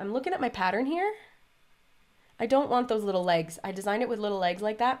mind. I'm looking at my pattern here. I don't want those little legs. I designed it with little legs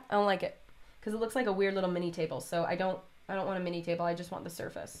like that. I don't like it because it looks like a weird little mini table. So I don't want a mini table. I just want the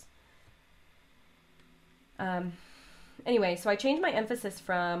surface. Anyway, so I changed my emphasis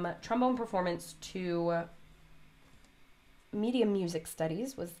from trombone performance to media music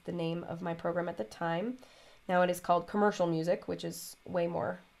studies was the name of my program at the time. Now it is called commercial music, which is way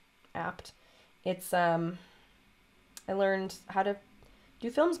more apt. It's I learned how to do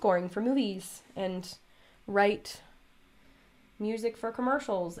film scoring for movies and write music for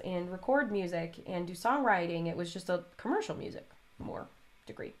commercials and record music and do songwriting. It was just a commercial music more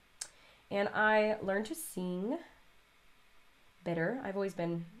degree. And I learned to sing better. I've always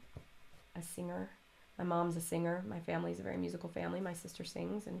been a singer. My mom's a singer. My family's a very musical family. My sister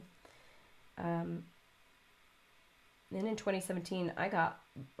sings. And then in 2017, I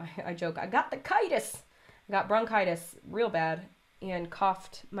joke, I got the chitis. I got bronchitis real bad and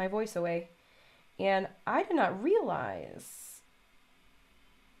coughed my voice away. And I did not realize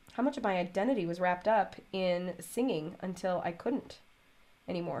how much of my identity was wrapped up in singing until I couldn't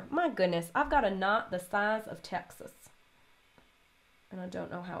anymore. My goodness, I've got a knot the size of Texas. And I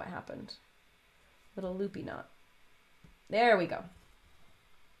don't know how it happened. Little loopy knot. There we go.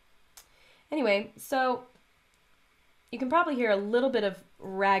 Anyway, so you can probably hear a little bit of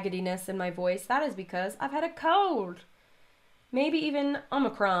raggediness in my voice. That is because I've had a cold. Maybe even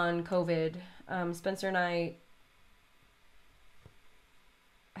Omicron COVID. Spencer and I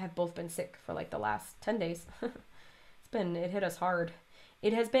have both been sick for like the last 10 days. It hit us hard.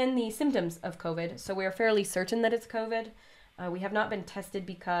 It has been the symptoms of COVID, so we are fairly certain that it's COVID. We have not been tested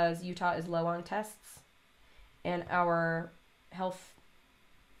because Utah is low on tests, and our health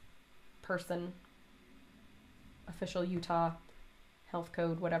person, official Utah health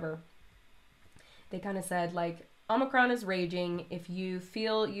code, whatever, they kind of said, like, Omicron is raging. If you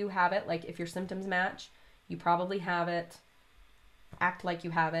feel you have it, like if your symptoms match, you probably have it. Act like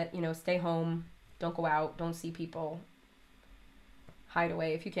you have it, stay home, don't go out, don't see people, hide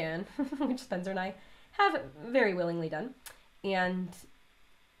away if you can, which Spencer and I have very willingly done. And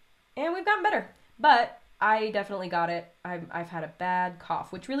we've gotten better, but I definitely got it. I've had a bad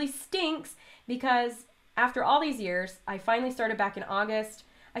cough, which really stinks because after all these years, I finally started back in August.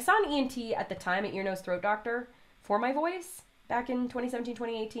 I saw an ENT at the time, an ear, nose, throat doctor for my voice back in 2017,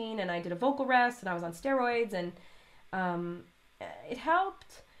 2018, and I did a vocal rest and I was on steroids, and it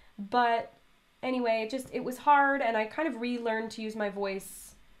helped. But anyway, it was hard, and I kind of relearned to use my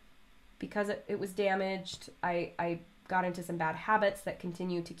voice because it was damaged. I got into some bad habits that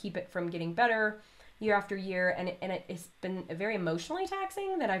continue to keep it from getting better. year after year, and it's been very emotionally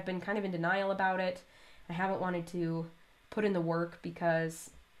taxing that I've been kind of in denial about it. I haven't wanted to put in the work because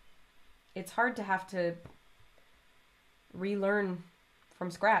it's hard to have to relearn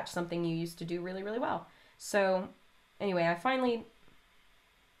from scratch something you used to do really, really well. So anyway, I finally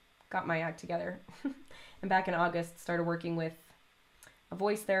got my act together and back in August started working with a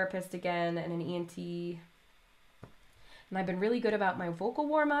voice therapist again and an ENT. And I've been really good about my vocal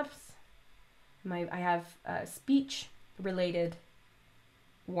warm-ups. I have speech-related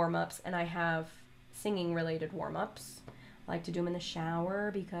warm-ups, and I have singing-related warm-ups. I like to do them in the shower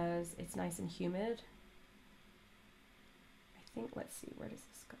because it's nice and humid. I think, let's see, where does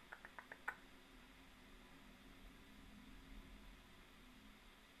this go?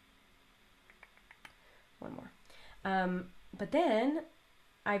 One more. But then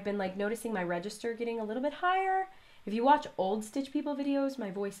I've been like noticing my register getting a little bit higher. If you watch old Stitch People videos,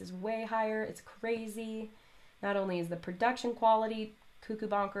 my voice is way higher. It's crazy. Not only is the production quality cuckoo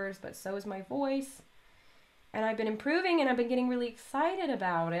bonkers, but so is my voice. And I've been improving and I've been getting really excited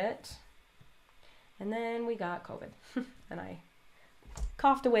about it. And then we got COVID and I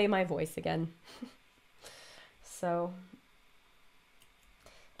coughed away my voice again. So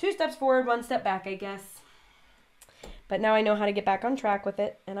 2 steps forward, 1 step back, I guess. But now I know how to get back on track with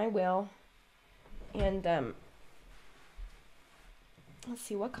it, and I will. And let's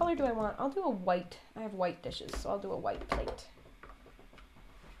see, what color do I want? I'll do a white. I have white dishes, so I'll do a white plate.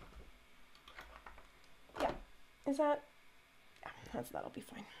 Yeah, is that? Yeah, that'll be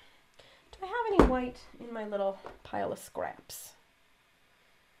fine. Do I have any white in my little pile of scraps?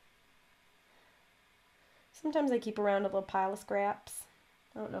 Sometimes I keep around a little pile of scraps.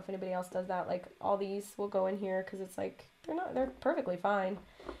 I don't know if anybody else does that. Like all these will go in here because it's like they're perfectly fine.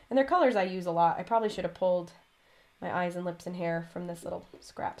 And they're colors I use a lot. I probably should have pulled my eyes and lips and hair from this little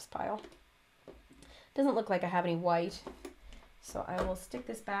scraps pile. Doesn't look like I have any white. So I will stick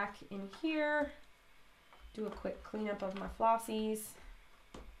this back in here. Do a quick cleanup of my flossies.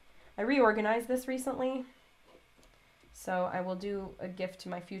 I reorganized this recently. So I will do a gift to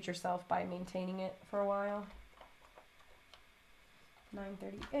my future self by maintaining it for a while.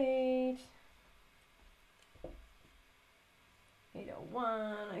 938,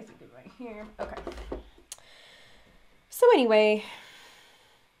 801, I think it's right here. Okay. So anyway,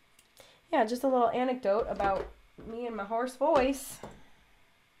 yeah, just a little anecdote about me and my hoarse voice.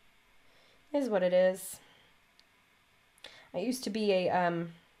 Is what it is. I used to be a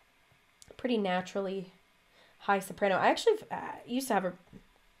pretty naturally high soprano. I actually used to have a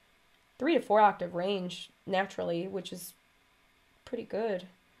 3 to 4 octave range naturally, which is pretty good.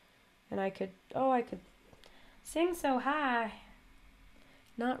 And I could sing so high.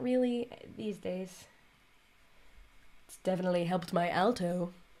 Not really these days. It's definitely helped my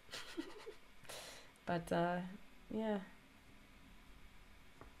alto. But yeah.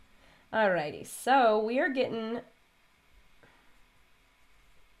 Alrighty, so we are getting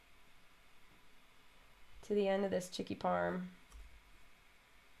to the end of this Chicky Parm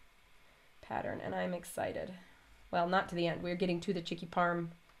pattern, and I'm excited. Well, not to the end. We're getting to the Chicky Parm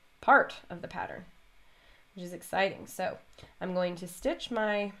part of the pattern, which is exciting. So I'm going to stitch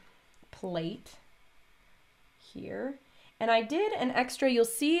my plate here. And I did an extra, you'll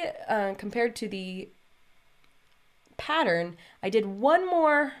see compared to the pattern, I did one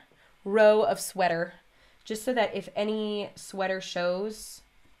more row of sweater just so that if any sweater shows,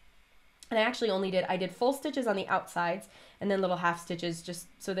 and I did full stitches on the outsides and then little half stitches just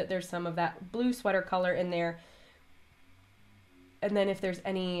so that there's some of that blue sweater color in there. And then if there's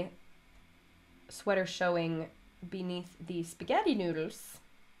any sweater showing beneath the spaghetti noodles,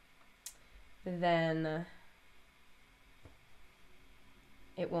 then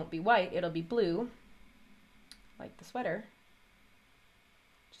it won't be white, it'll be blue, like the sweater.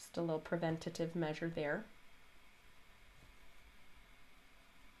 Just a little preventative measure there.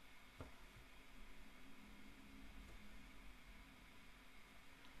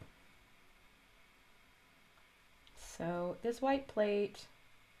 So this white plate,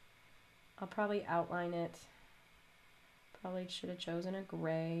 I'll probably outline it. Probably should have chosen a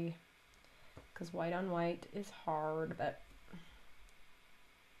gray because white on white is hard, but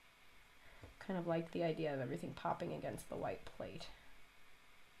kind of like the idea of everything popping against the white plate.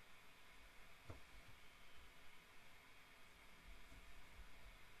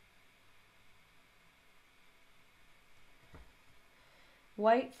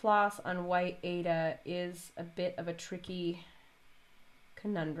 White floss on white Ada is a bit of a tricky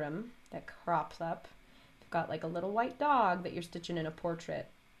conundrum that crops up. You've got like a little white dog that you're stitching in a portrait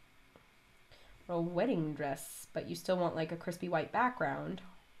or a wedding dress, but you still want like a crispy white background.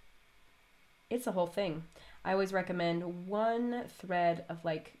 it's a whole thing. I always recommend one thread of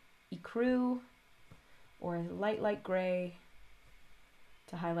like ecru or a light gray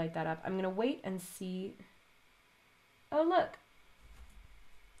to highlight that up. I'm gonna wait and see. Oh look,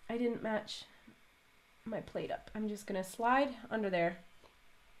 I didn't match my plate up. I'm just gonna slide under there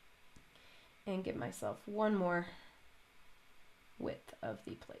and give myself one more width of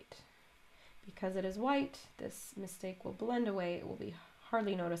the plate. Because it is white, this mistake will blend away. It will be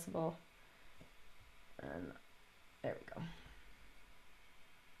hardly noticeable. And there we go.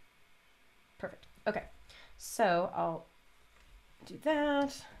 Perfect. Okay, so I'll do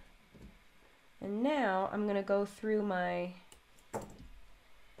that. And now I'm gonna go through my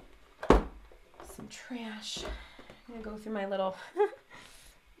some trash. I'm gonna go through my little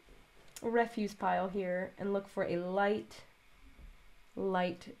refuse pile here and look for a light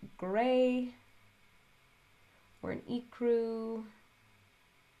gray or an ecru.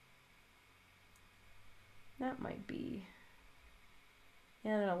 That might be,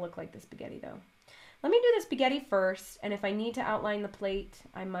 yeah, it'll look like the spaghetti though. Let me do the spaghetti first, and if I need to outline the plate,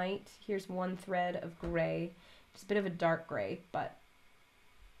 I might. Here's one thread of gray. It's a bit of a dark gray, but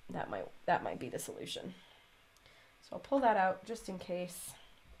that might be the solution. So I'll pull that out just in case.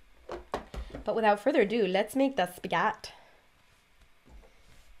 But without further ado, let's make the spaghetti.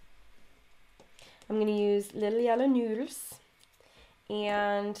 I'm gonna use little yellow noodles,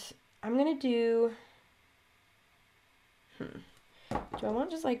 and I'm gonna do, do I want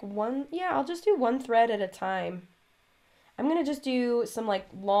just like one? Yeah, I'll just do one thread at a time. I'm gonna just do some like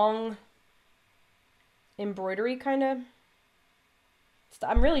long embroidery kind of stuff.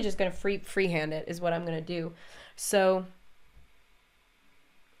 I'm really just gonna freehand it is what I'm gonna do. So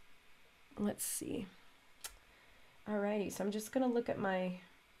let's see. Alrighty, so I'm just gonna look at my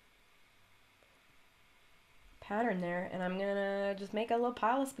pattern there, and I'm gonna just make a little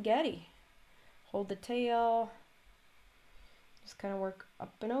pile of spaghetti. Hold the tail, just kind of work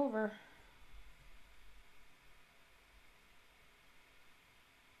up and over.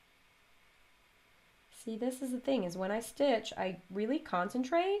 See, this is the thing, is when I stitch, I really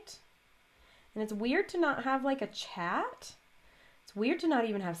concentrate, and it's weird to not have like a chat. It's weird to not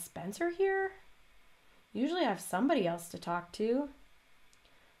even have Spencer here. Usually I have somebody else to talk to.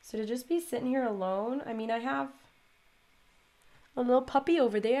 So to just be sitting here alone, I mean, I have a little puppy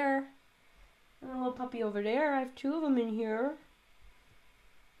over there, and a little puppy over there. I have two of them in here.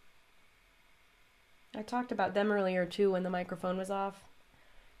 I talked about them earlier too when the microphone was off.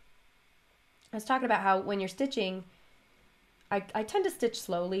 I was talking about how when you're stitching, I tend to stitch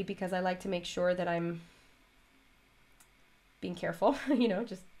slowly because I like to make sure that I'm being careful, you know,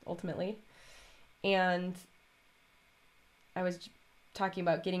 just ultimately. And I was talking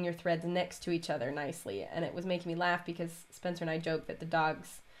about getting your threads next to each other nicely, and it was making me laugh because Spencer and I joke that the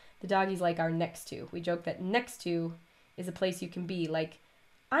doggies like our next to. We joke that next to is a place you can be, like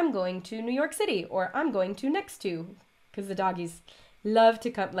I'm going to New York City or I'm going to next to, because the doggies love to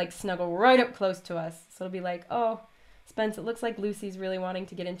come like snuggle right up close to us. So it'll be like, oh, Spence, it looks like Lucy's really wanting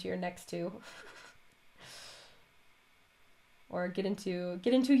to get into your next to. Or get into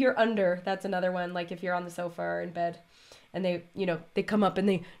your under. That's another one. Like if you're on the sofa or in bed and they, you know, they come up and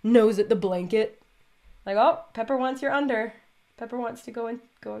they nose at the blanket. Like, oh, Pepper wants your under. Pepper wants to go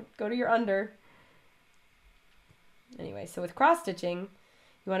to your under. Anyway, so with cross stitching,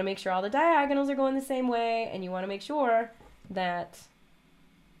 you want to make sure all the diagonals are going the same way, and you want to make sure that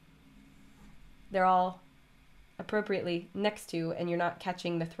they're all appropriately next to, and you're not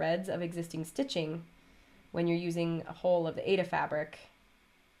catching the threads of existing stitching when you're using a whole of the Aida fabric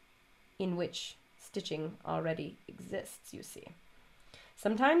in which stitching already exists, you see.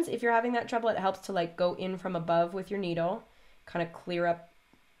 Sometimes if you're having that trouble, it helps to like go in from above with your needle, kind of clear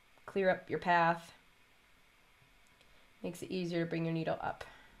up your path. Makes it easier to bring your needle up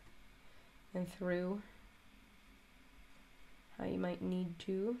and through how you might need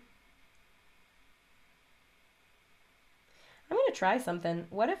to. I'm going to try something.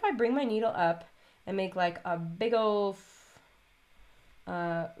 What if I bring my needle up and make like a big old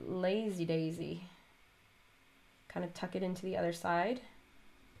lazy daisy? Kind of tuck it into the other side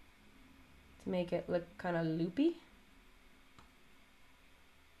to make it look kind of loopy.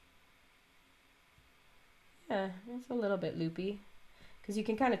 Yeah, it's a little bit loopy because you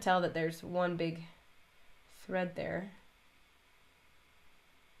can kind of tell that there's one big thread there.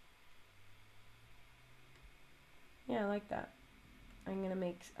 Yeah, I like that. I'm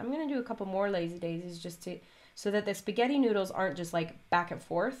gonna do a couple more lazy daisies just so that the spaghetti noodles aren't just like back and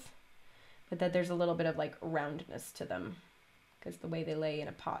forth, but that there's a little bit of like roundness to them, because the way they lay in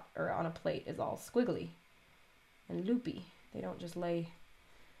a pot or on a plate is all squiggly and loopy. They don't just lay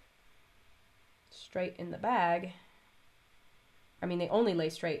straight in the bag. I mean, they only lay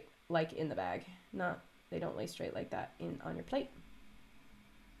straight like in the bag, not, they don't lay straight like that on your plate.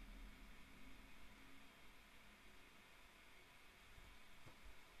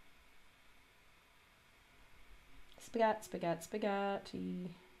 Spaghetti, spaghetti,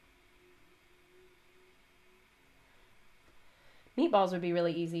 spaghetti. Meatballs would be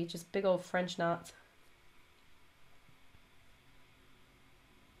really easy, just big old French knots.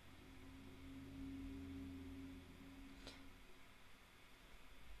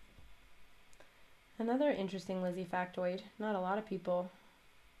 Another interesting Lizzy factoid, not a lot of people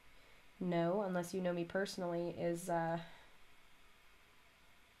know, unless you know me personally, is I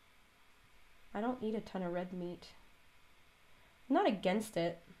don't eat a ton of red meat. I'm not against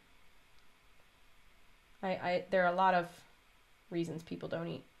it. There are a lot of reasons people don't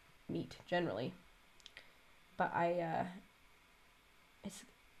eat meat generally, but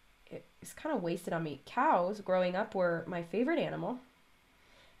it's kind of wasted on me. Cows growing up were my favorite animal,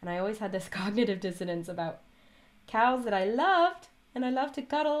 and I always had this cognitive dissonance about cows that I loved and I loved to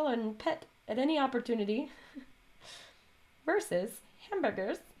cuddle and pet at any opportunity versus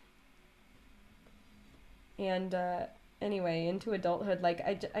hamburgers. And anyway, into adulthood, like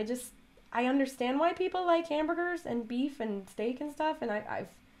I understand why people like hamburgers and beef and steak and stuff, and I've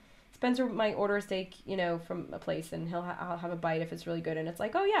Spencer might order a steak, you know, from a place, and I'll have a bite if it's really good, and it's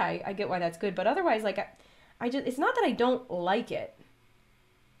like, oh yeah, I get why that's good, but otherwise, like, I just, it's not that I don't like it,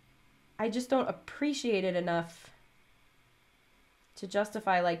 I just don't appreciate it enough to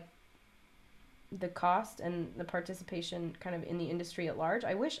justify, like, the cost and the participation kind of in the industry at large.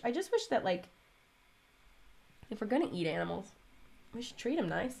 I just wish that, like, if we're gonna eat animals, we should treat them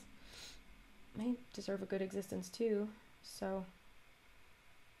nice. They deserve a good existence too, so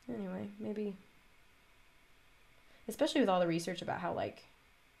anyway, maybe, especially with all the research about how, like,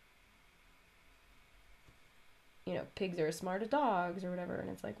 you know, pigs are as smart as dogs or whatever, and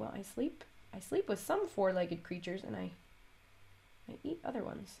it's like, well, I sleep with some four-legged creatures, and I eat other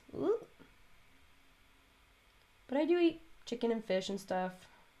ones. Ooh. But I do eat chicken and fish and stuff.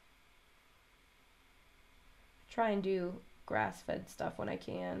 I try and do grass-fed stuff when I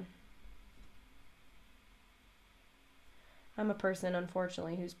can. I'm a person,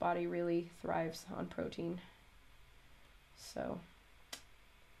 unfortunately, whose body really thrives on protein. So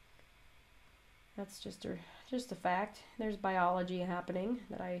that's just a fact. There's biology happening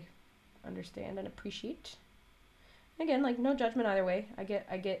that I understand and appreciate. Again, like, no judgment either way. I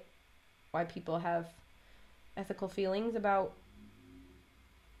get why people have ethical feelings about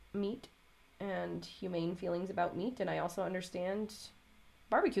meat and humane feelings about meat, and I also understand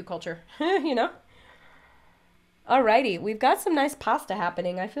barbecue culture, you know? Alrighty, we've got some nice pasta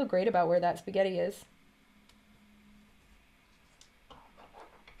happening. I feel great about where that spaghetti is.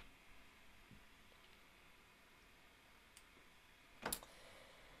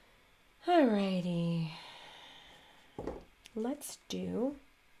 Alrighty. Let's do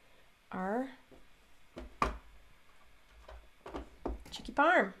our Chicky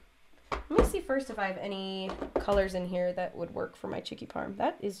Parm. Let me see first if I have any colors in here that would work for my Chicky Parm.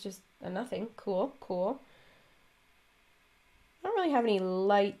 That is just a nothing. Cool, cool. I don't really have any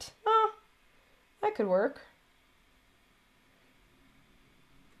light. Oh, that could work.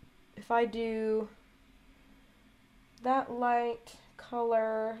 If I do that light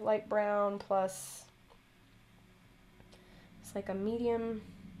color, light brown, plus it's like a medium.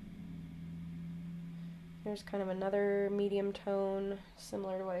 There's kind of another medium tone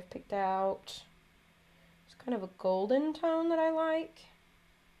similar to what I've picked out. It's kind of a golden tone that I like.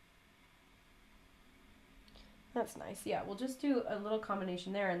 That's nice. Yeah, we'll just do a little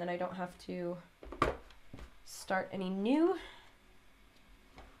combination there, and then I don't have to start any new.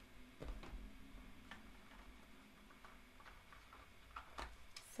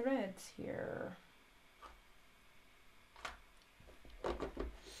 Threads here.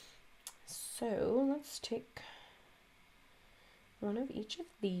 So let's take one of each of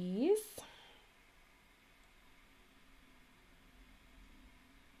these.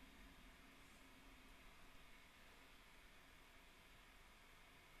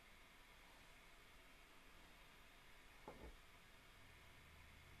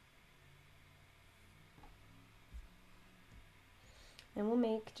 And we'll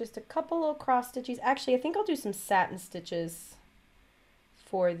make just a couple little cross stitches. Actually, I think I'll do some satin stitches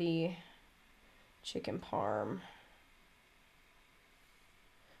for the chicken parm.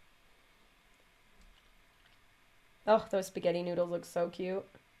 Oh, those spaghetti noodles look so cute.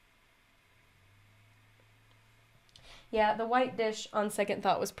 Yeah, the white dish on second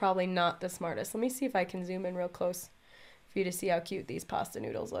thought was probably not the smartest. Let me see if I can zoom in real close for you to see how cute these pasta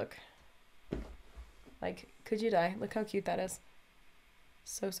noodles look. Like, could you die? Look how cute that is.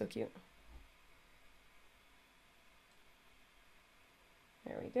 So, so cute.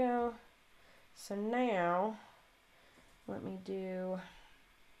 There we go. So now, let me do...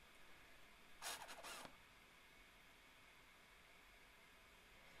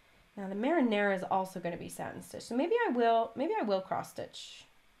 Now the marinara is also going to be satin stitch. So maybe I will cross stitch.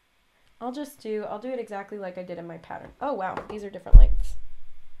 I'll do it exactly like I did in my pattern. Oh wow, these are different lengths.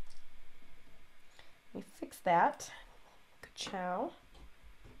 Let me fix that. Ka-chow.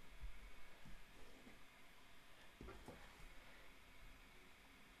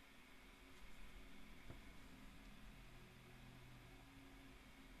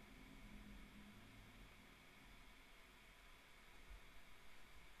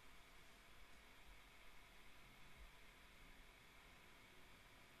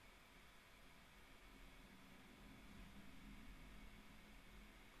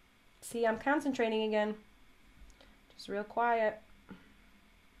 See, I'm concentrating again. Just real quiet.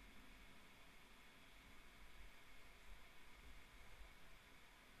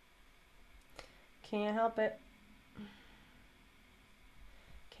 Can't help it.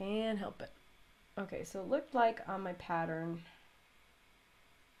 Can't help it. Okay, so it looked like on my pattern,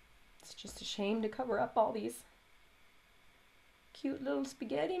 it's just a shame to cover up all these cute little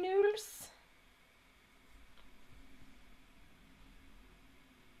spaghetti noodles.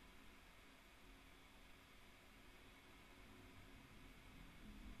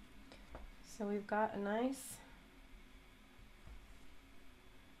 So we've got a nice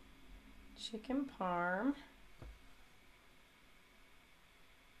chicken parm.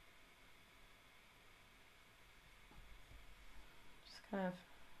 Just kind of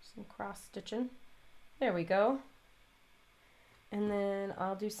some cross stitching. There we go. And then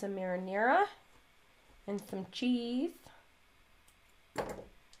I'll do some marinara and some cheese.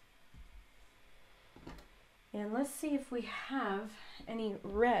 And let's see if we have any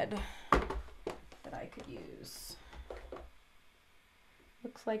red that I could use.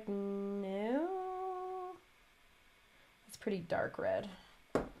 Looks like no. It's pretty dark red.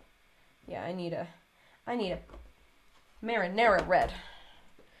 Yeah, I need a marinara red.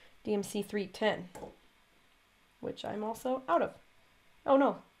 DMC 310, which I'm also out of. Oh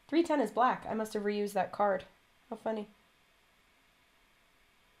no, 310 is black. I must have reused that card. How funny.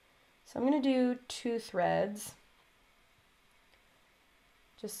 So I'm going to do 2 threads,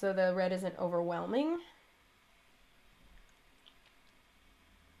 just so the red isn't overwhelming.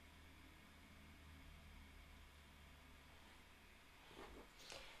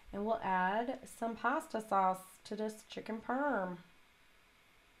 And we'll add some pasta sauce to this chicken parm.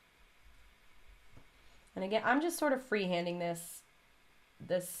 And again, I'm just sort of freehanding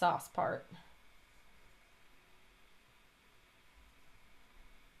this sauce part.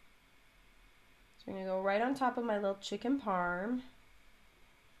 So I'm going to go right on top of my little chicken parm,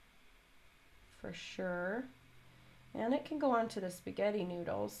 for sure. And it can go onto the spaghetti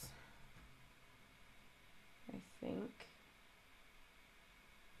noodles, I think.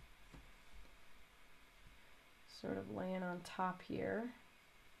 Sort of laying on top here.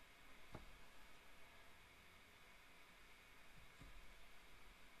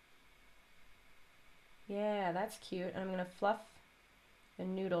 Yeah, that's cute. And I'm going to fluff the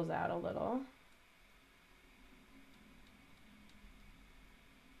noodles out a little.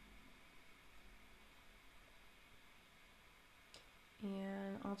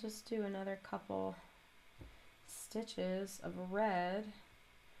 And I'll just do another couple stitches of red.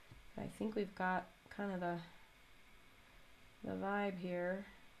 I think we've got kind of the vibe here.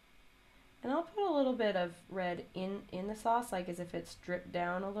 And I'll put a little bit of red in the sauce, like as if it's dripped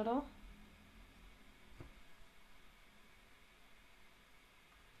down a little.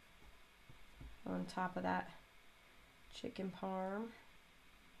 On top of that chicken parm.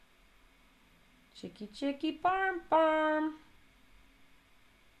 Chicky parm parm.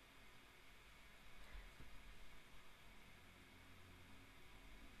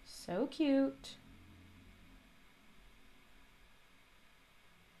 So cute.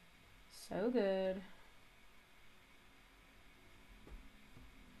 So good.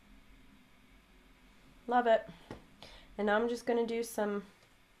 Love it. And now I'm just going to do some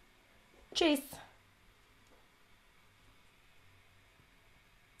cheese.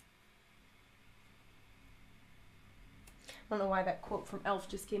 I don't know why that quote from Elf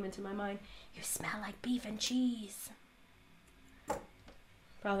just came into my mind. You smell like beef and cheese.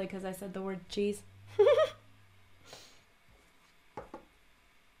 Probably because I said the word cheese.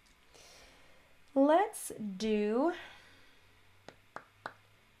 Let's do...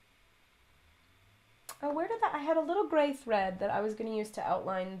 Oh, where did that... I had a little gray thread that I was going to use to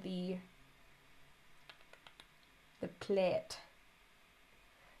outline the plate.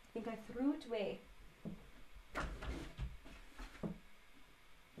 I think I threw it away.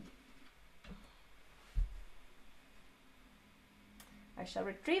 I shall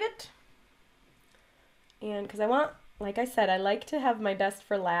retrieve it. And because I want, like I said, I like to have my best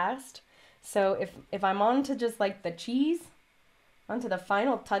for last. So if I'm on to just like the cheese, onto the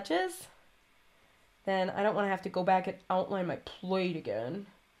final touches, then I don't want to have to go back and outline my plate again.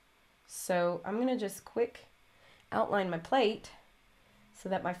 So I'm going to just quick outline my plate so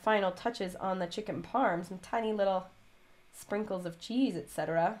that my final touches on the chicken parm, some tiny little sprinkles of cheese,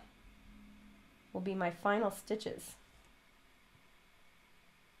 etc., will be my final stitches.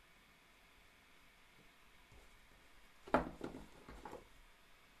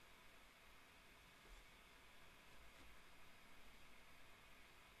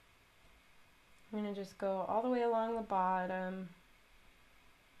 I'm going to just go all the way along the bottom,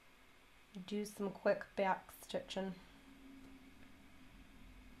 do some quick back stitching.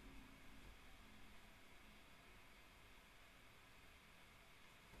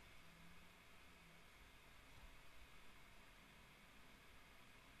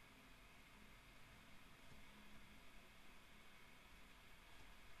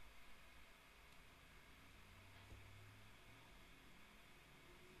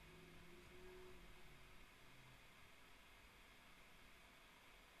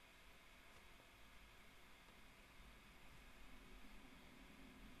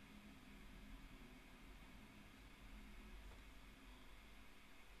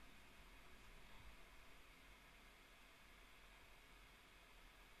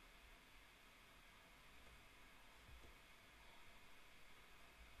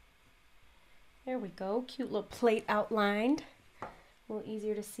 There we go, cute little plate outlined. A little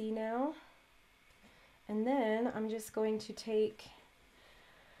easier to see now. And then I'm just going to take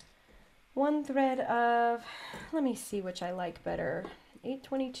one thread of, let me see which I like better,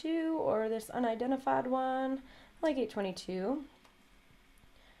 822 or this unidentified one. I like 822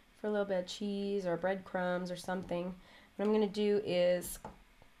 for a little bit of cheese or breadcrumbs or something. What I'm going to do is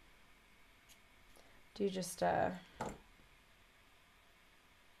do just a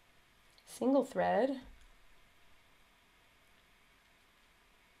single thread,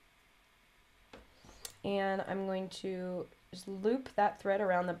 and I'm going to just loop that thread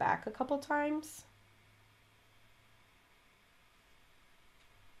around the back a couple times.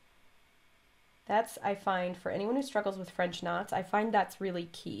 That's, I find, for anyone who struggles with French knots, I find that's really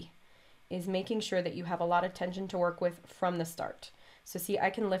key, is making sure that you have a lot of tension to work with from the start. So see,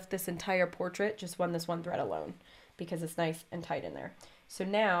 I can lift this entire portrait just on this one thread alone because it's nice and tight in there. So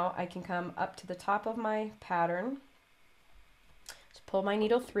now I can come up to the top of my pattern, just pull my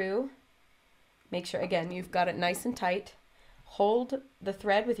needle through, make sure, again, you've got it nice and tight. Hold the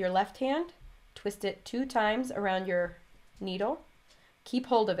thread with your left hand, twist it 2 times around your needle, keep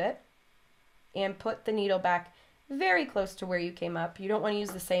hold of it, and put the needle back very close to where you came up. You don't want to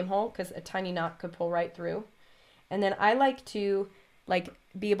use the same hole because a tiny knot could pull right through. And then I like to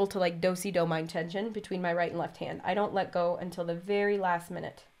be able to do-si-do my tension between my right and left hand. I don't let go until the very last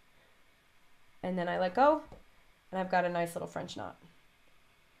minute. And then I let go, and I've got a nice little French knot.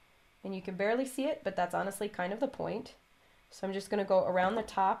 And you can barely see it, but that's honestly kind of the point. So I'm just going to go around the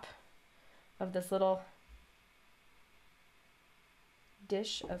top of this little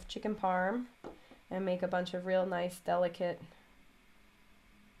dish of chicken parm and make a bunch of real nice, delicate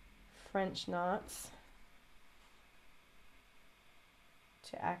French knots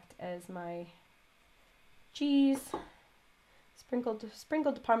to act as my cheese,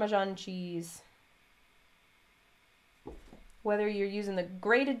 sprinkled Parmesan cheese. Whether you're using the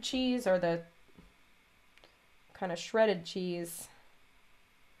grated cheese or the kind of shredded cheese,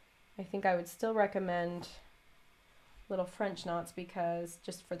 I think I would still recommend little French knots because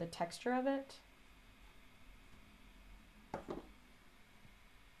just for the texture of it.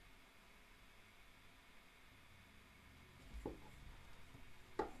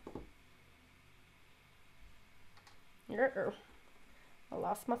 I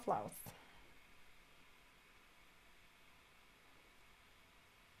lost my floss.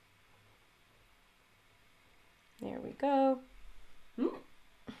 There we go.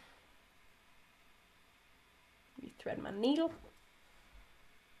 Thread my needle.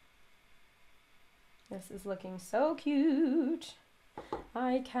 This is looking so cute.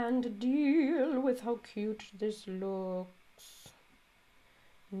 I can't deal with how cute this looks.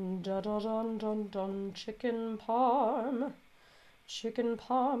 Da da dun dun dun, chicken parm. Chicken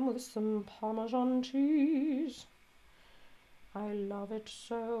parm with some Parmesan cheese. I love it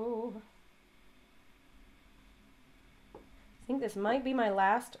so. I think this might be my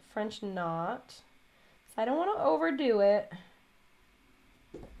last French knot. I don't want to overdo it.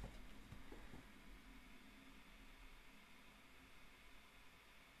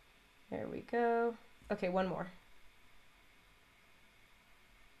 There we go. Okay, one more.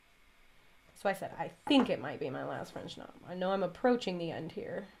 So I said, I think it might be my last French knot. I know I'm approaching the end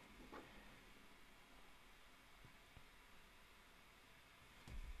here.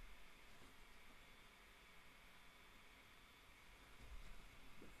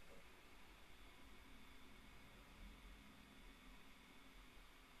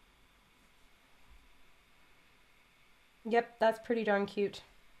 Yep, that's pretty darn cute.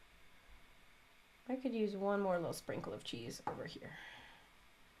 I could use one more little sprinkle of cheese over here.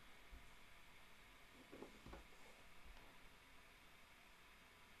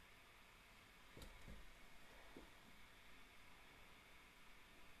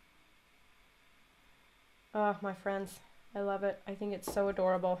 Oh, my friends, I love it. I think it's so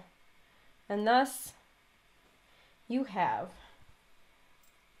adorable. And thus, you have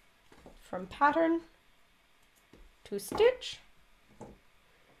from pattern to stitch,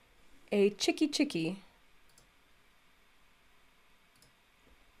 a Chicky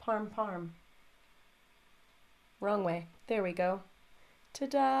Parm. Wrong way. There we go.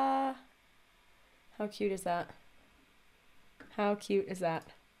 Ta-da! How cute is that? How cute is that?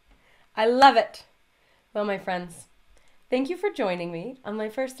 I love it! Well, my friends, thank you for joining me on my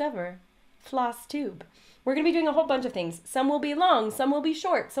first ever FlossTube. We're going to be doing a whole bunch of things. Some will be long, some will be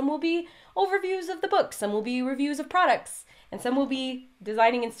short, some will be overviews of the book, some will be reviews of products, and some will be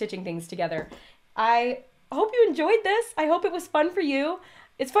designing and stitching things together. I hope you enjoyed this. I hope it was fun for you.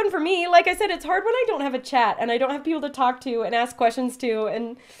 It's fun for me. Like I said, it's hard when I don't have a chat and I don't have people to talk to and ask questions to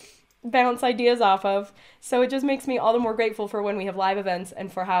and bounce ideas off of. So it just makes me all the more grateful for when we have live events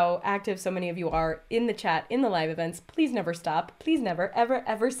and for how active so many of you are in the chat, in the live events. Please never stop. Please never, ever,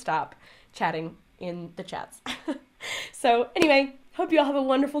 ever stop chatting in the chats. So anyway, hope you all have a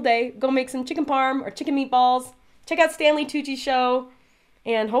wonderful day. Go make some chicken parm or chicken meatballs. Check out Stanley Tucci's show.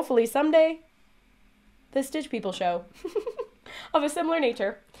 And hopefully someday, the Stitch People show of a similar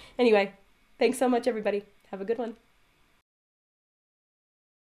nature. Anyway, thanks so much, everybody. Have a good one.